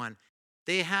detector one.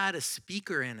 They had a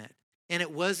speaker in it, and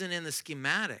it wasn't in the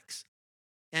schematics.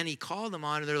 And he called them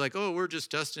on, and they're like, oh, we're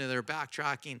just testing it. They're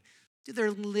backtracking. Dude,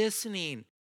 they're listening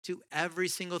to every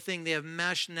single thing. They have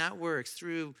mesh networks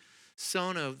through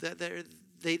Sono.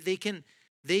 They can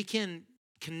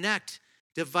connect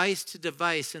device to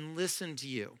device and listen to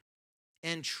you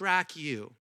and track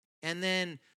you and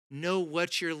then know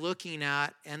what you're looking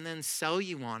at and then sell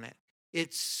you on it.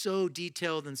 It's so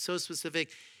detailed and so specific.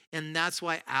 And that's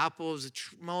why Apple is a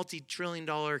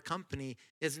multi-trillion-dollar company.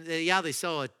 They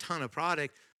sell a ton of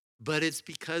product, but it's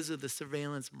because of the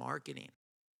surveillance marketing.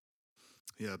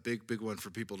 Yeah, big one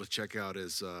for people to check out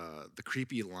is The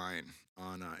Creepy Line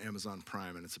on Amazon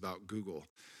Prime, and it's about Google.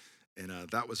 And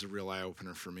that was a real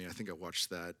eye-opener for me. I think I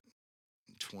watched that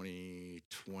in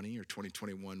 2020 or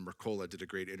 2021. Mercola did a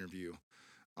great interview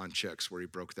on Checks where he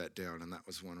broke that down, and that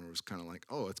was one where it was kind of like,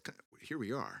 oh, here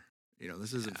we are.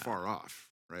 This isn't far off,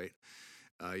 right?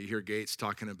 You hear Gates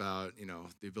talking about,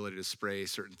 the ability to spray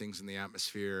certain things in the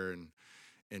atmosphere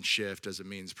and shift as a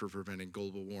means for preventing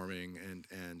global warming.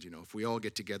 And if we all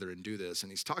get together and do this,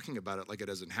 and he's talking about it like it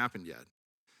hasn't happened yet.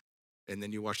 And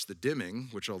then you watch The Dimming,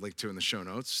 which I'll link to in the show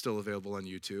notes, still available on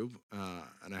YouTube.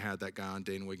 And I had that guy on,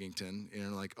 Dane Wigington,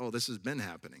 and like, oh, this has been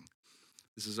happening.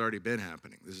 This has already been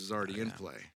happening. This is already in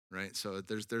play, right? So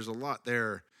there's a lot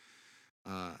there.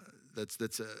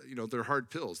 They're hard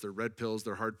pills. They're red pills.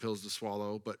 They're hard pills to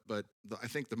swallow. But I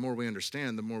think the more we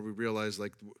understand, the more we realize,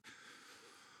 like,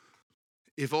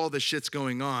 if all this shit's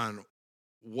going on,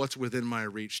 what's within my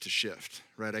reach to shift,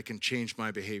 right? I can change my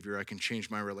behavior. I can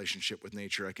change my relationship with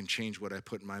nature. I can change what I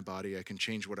put in my body. I can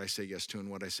change what I say yes to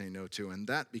and what I say no to. And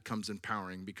that becomes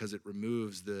empowering because it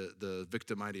removes the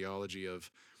victim ideology of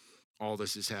all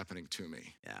this is happening to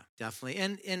me. Yeah, definitely.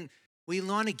 And we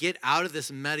want to get out of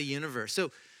this meta universe. So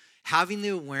having the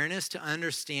awareness to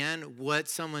understand what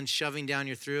someone's shoving down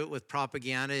your throat with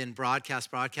propaganda and broadcast,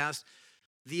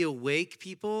 the awake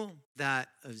people, that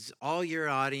is all your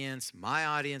audience, my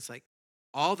audience, like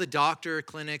all the doctor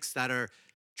clinics that are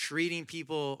treating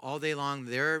people all day long,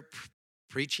 they're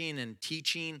preaching and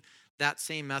teaching that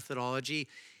same methodology.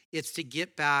 It's to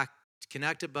get back, to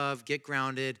connect above, get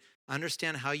grounded,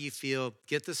 understand how you feel,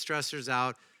 get the stressors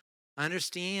out,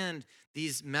 understand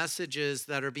these messages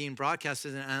that are being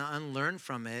broadcasted and unlearn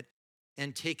from it,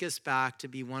 and take us back to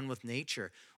be one with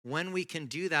nature. when we can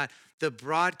do that, the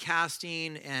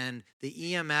broadcasting and the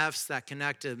EMFs that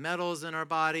connect to metals in our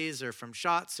bodies or from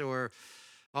shots or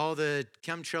all the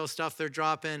chemtrail stuff they're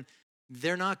dropping,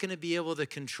 they're not going to be able to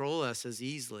control us as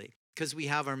easily because we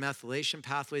have our methylation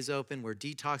pathways open, we're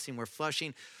detoxing, we're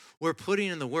flushing, we're putting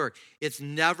in the work. It's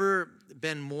never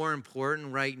been more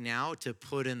important right now to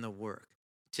put in the work,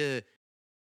 to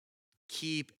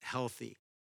keep healthy.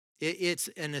 It's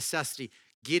a necessity.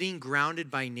 Getting grounded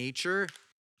by nature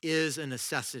is a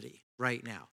necessity right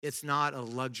now. It's not a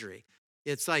luxury.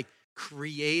 It's like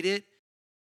create it,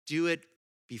 do it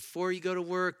before you go to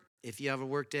work. If you have a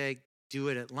work day, do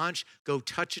it at lunch. Go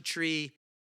touch a tree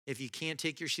if you can't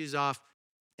take your shoes off.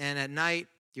 And at night,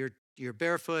 you're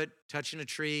barefoot, touching a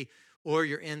tree, or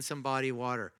you're in some body of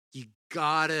water. You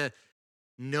gotta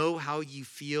know how you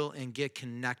feel and get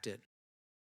connected.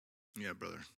 Yeah,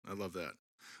 brother. I love that.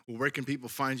 Well, where can people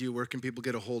find you? Where can people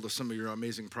get a hold of some of your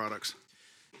amazing products?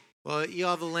 Well, you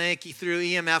have a link through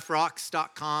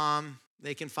emfrocks.com.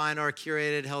 They can find our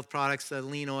curated health products, the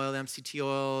lean oil, MCT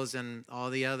oils, and all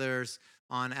the others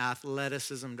on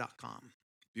athleticism.com.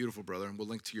 Beautiful, brother. And we'll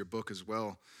link to your book as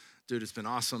well. Dude, it's been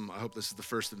awesome. I hope this is the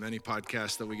first of many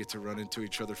podcasts that we get to run into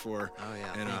each other for. Oh,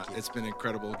 yeah. And thank you. it's been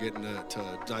incredible getting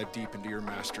to dive deep into your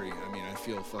mastery. I mean, I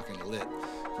feel fucking lit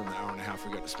from the hour and a half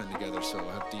we got to spend together. So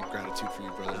I have deep gratitude for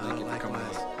you, brother. Thank you for coming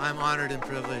Likewise. on. I'm honored and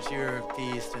privileged. You're a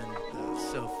beast, and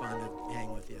so fun to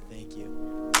hang with you. Thank you.